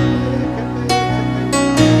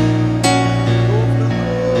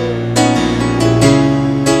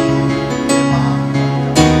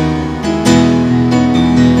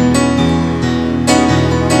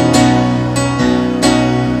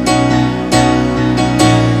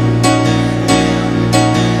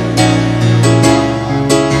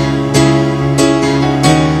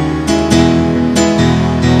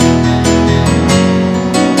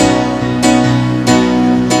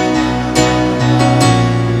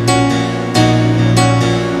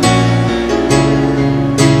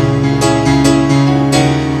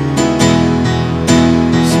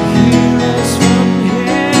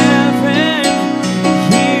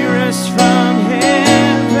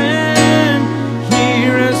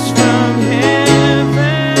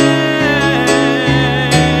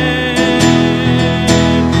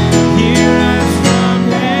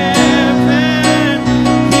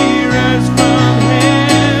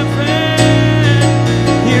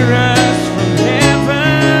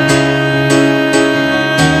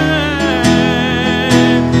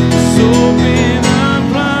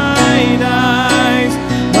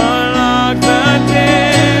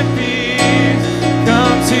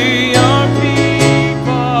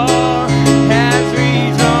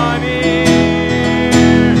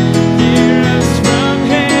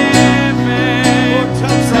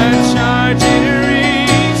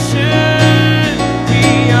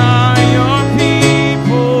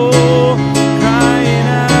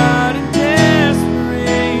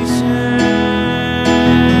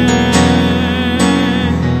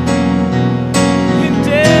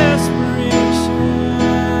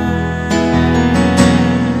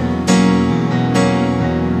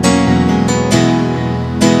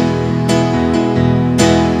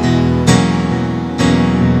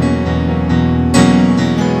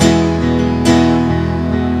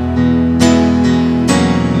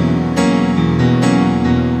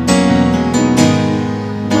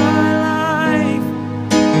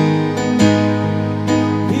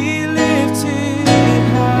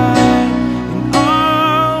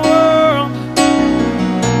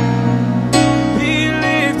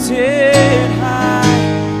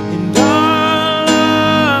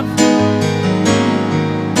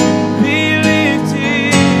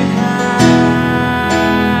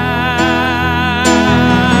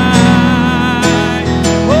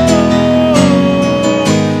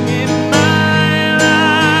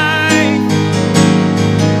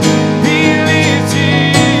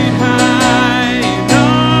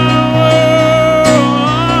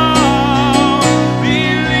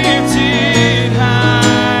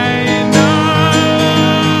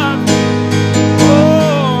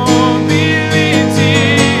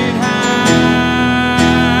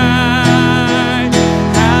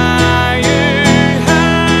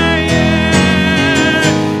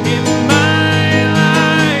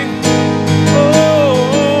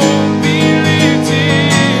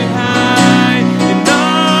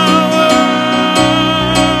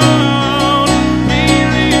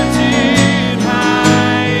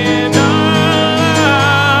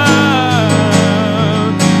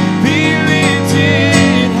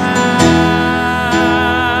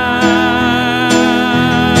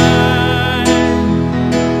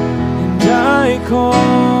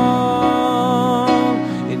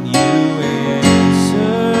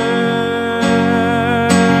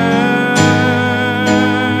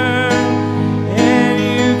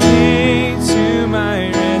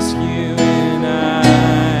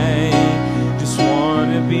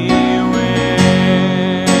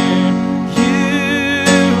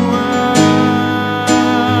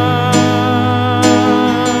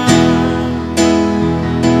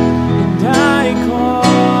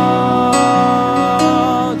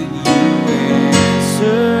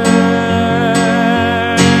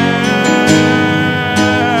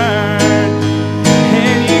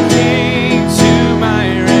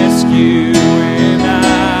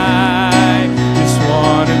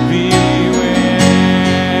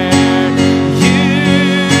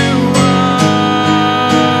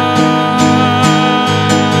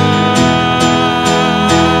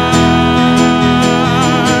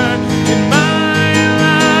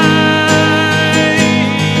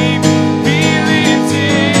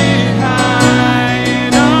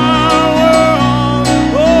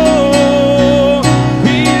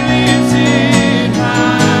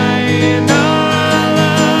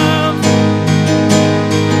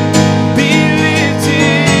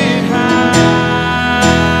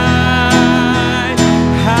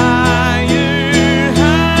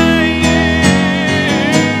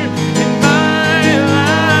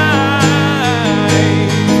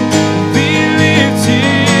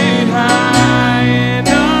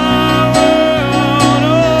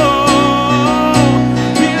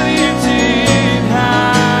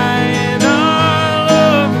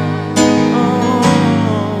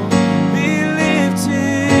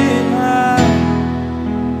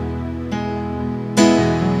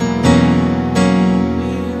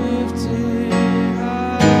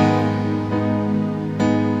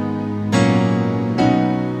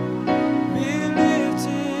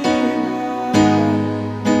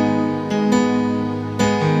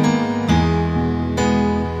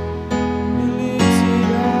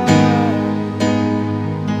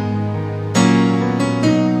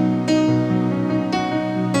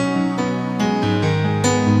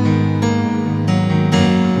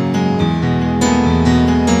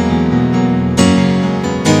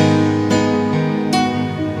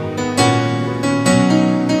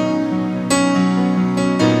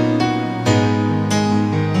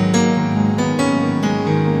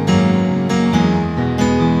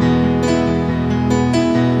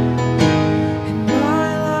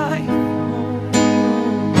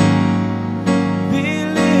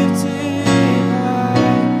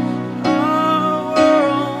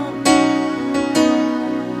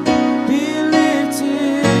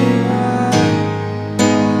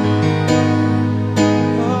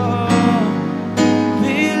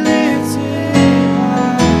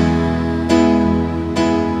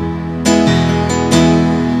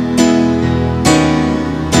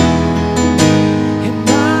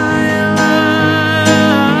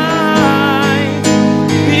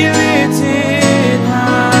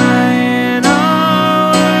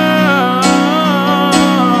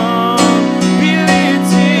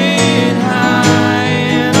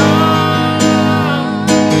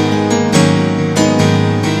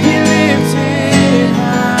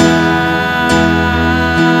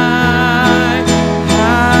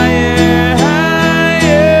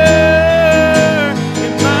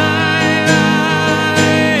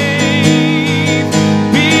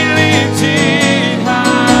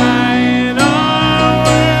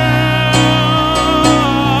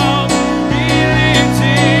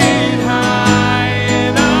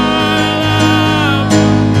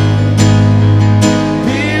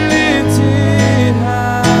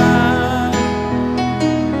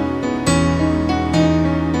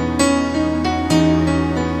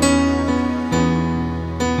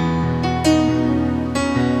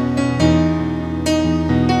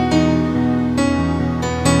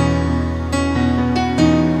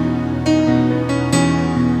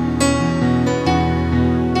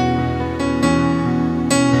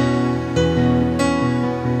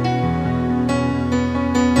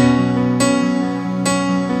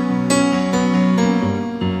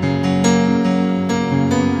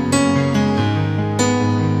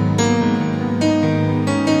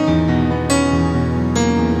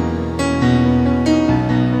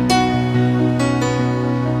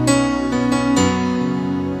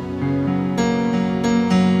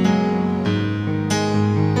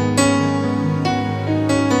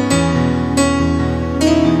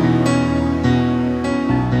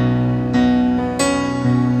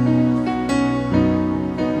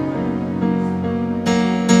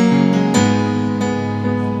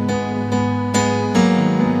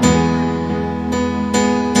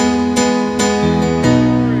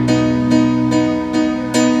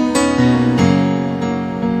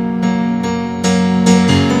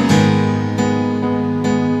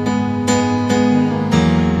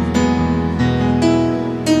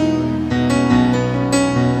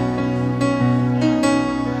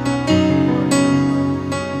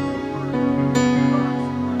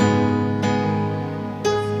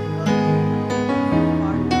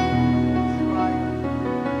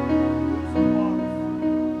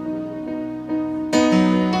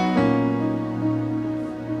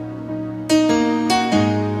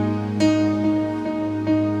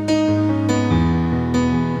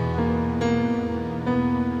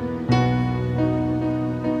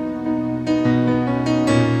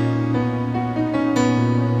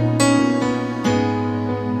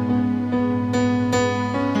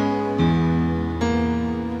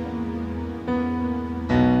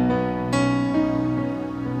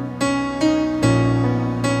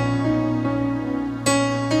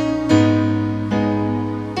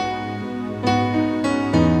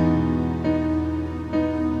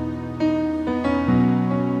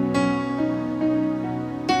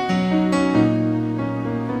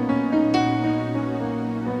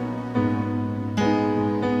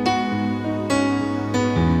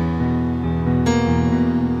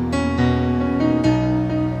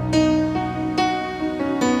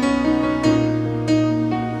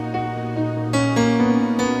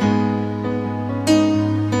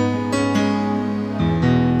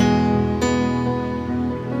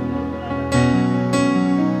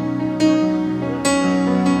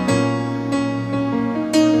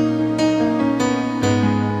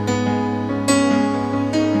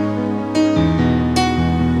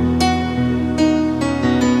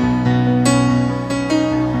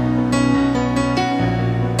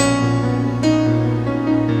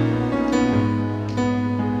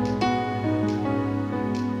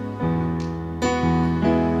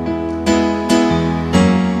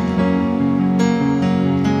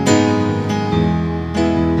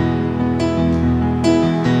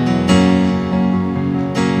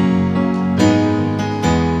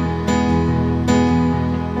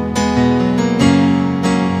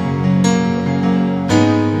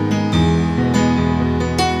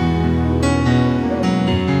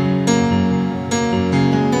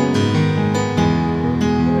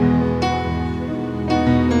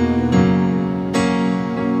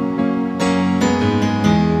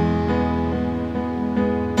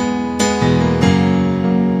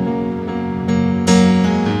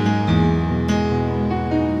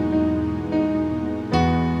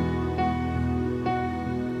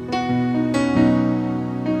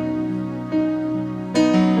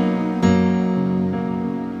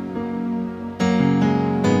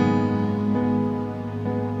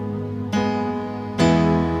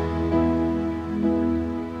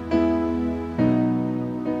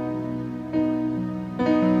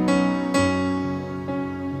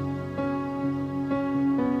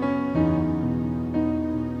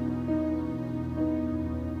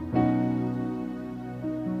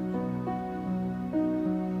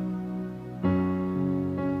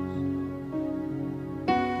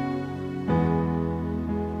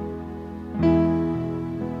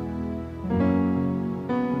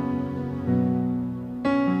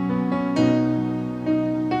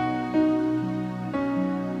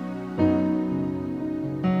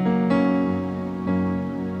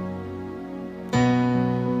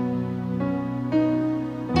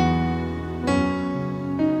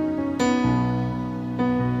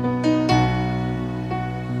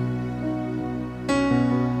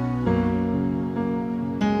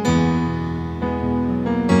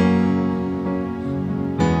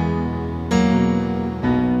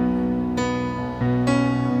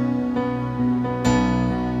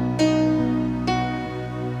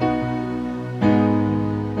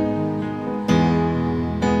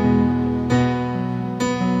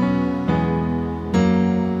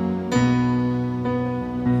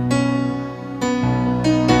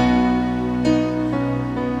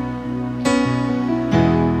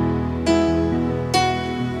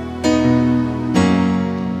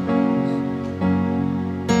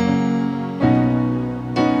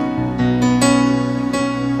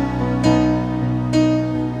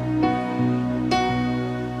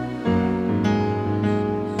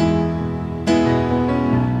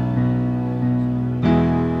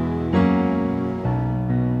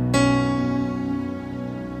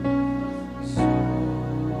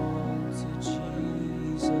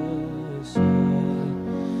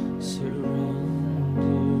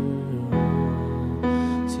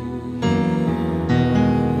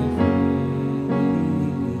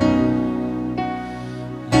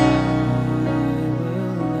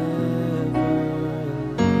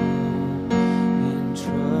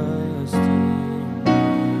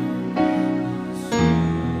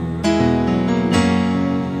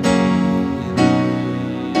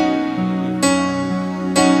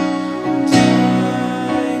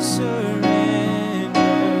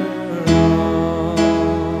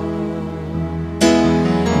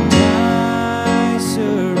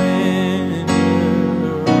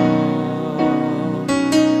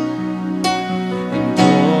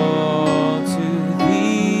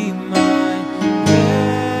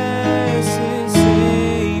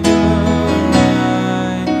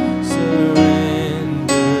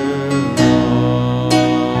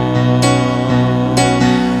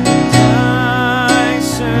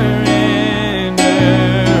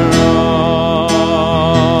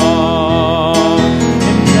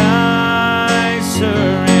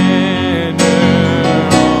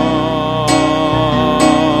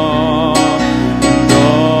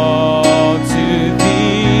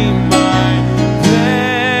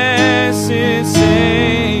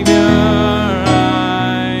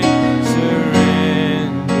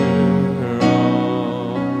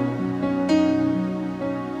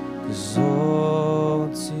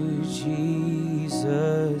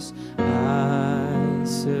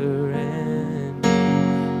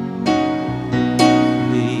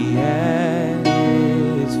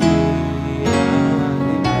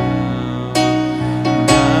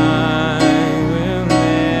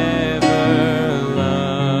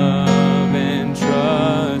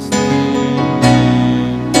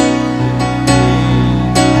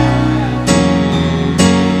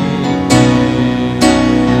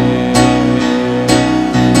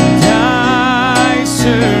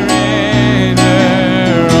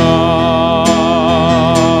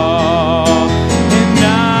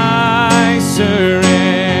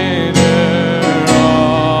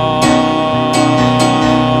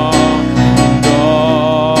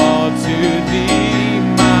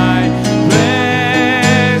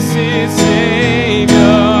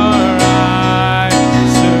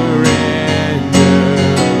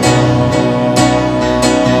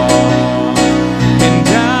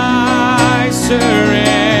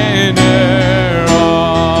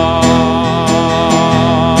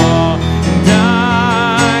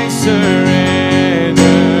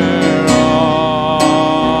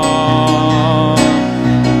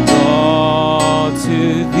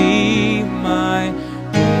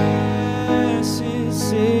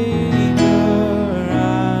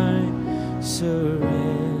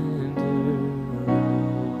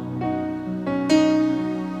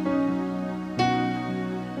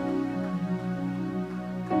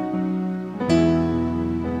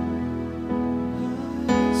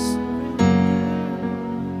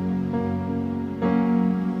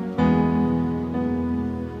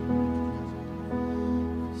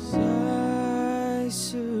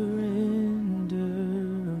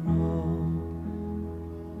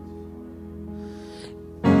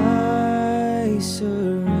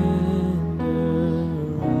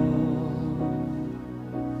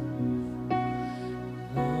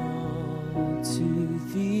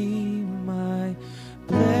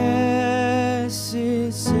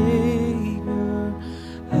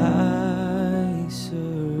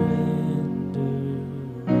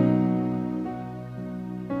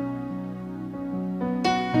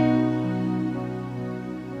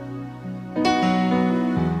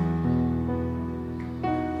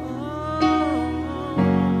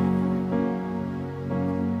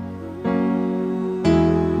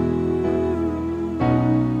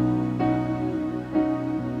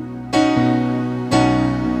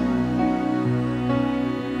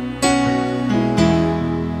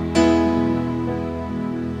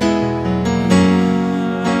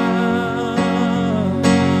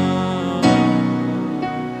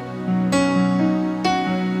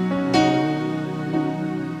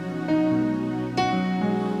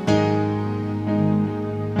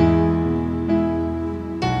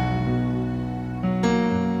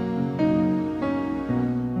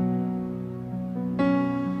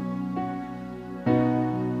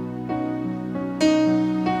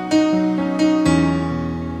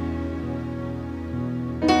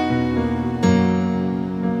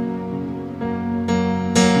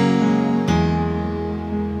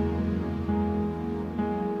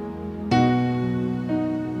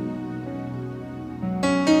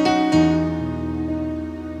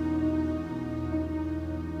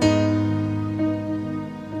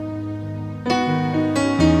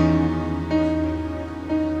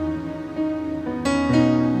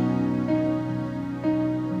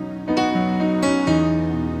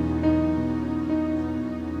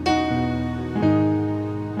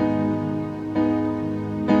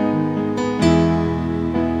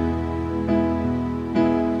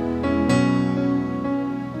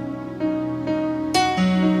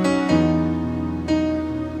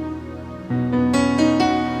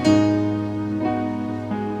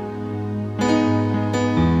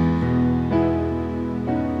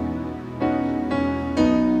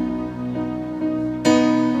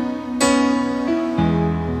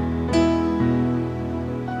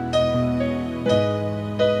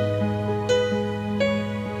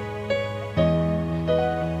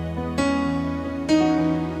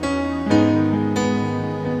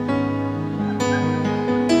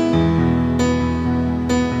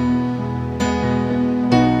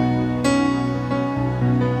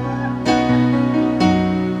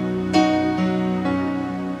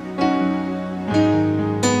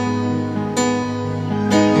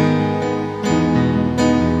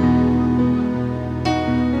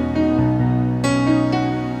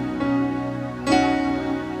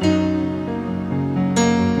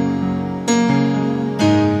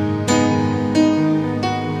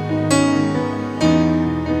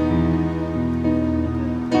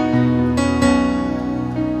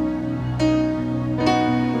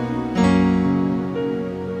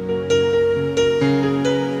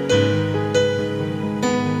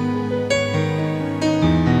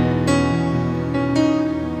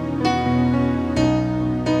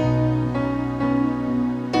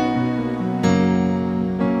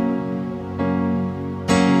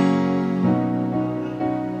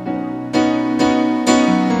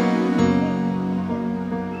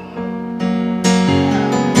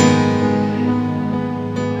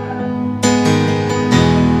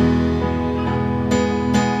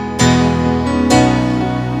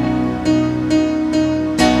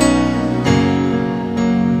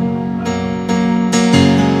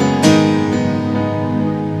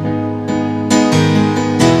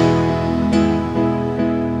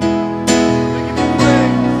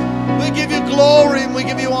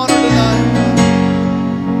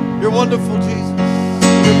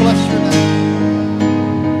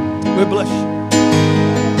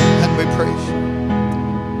 And we praise you.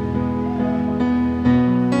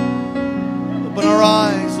 Open our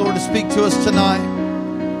eyes, Lord, to speak to us tonight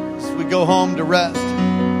as we go home to rest.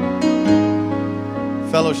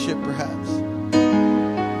 Fellowship, perhaps.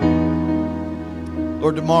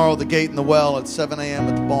 Lord, tomorrow, the gate and the well at 7 a.m.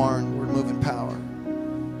 at the barn, we're moving power.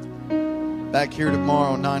 Back here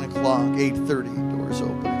tomorrow, 9 o'clock, 8:30, doors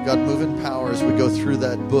open. God, move in power as we go through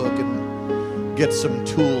that book and get some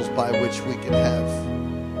tools by which we can have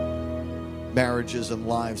marriages and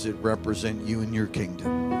lives that represent you and your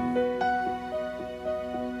kingdom.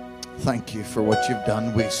 Thank you for what you've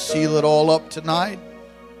done. We seal it all up tonight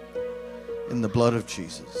in the blood of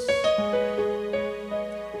Jesus.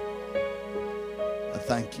 I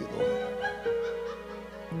thank you, Lord.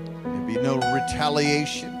 There be no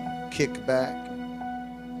retaliation, kickback,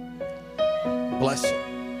 blessing,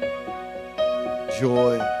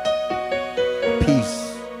 joy,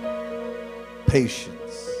 peace,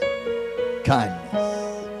 patience,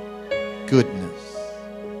 kindness, goodness,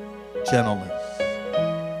 gentleness,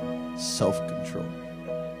 self-control.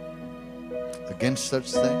 Against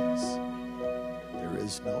such things, there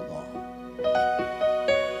is no law.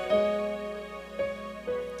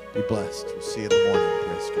 Be blessed. We'll see you in the morning.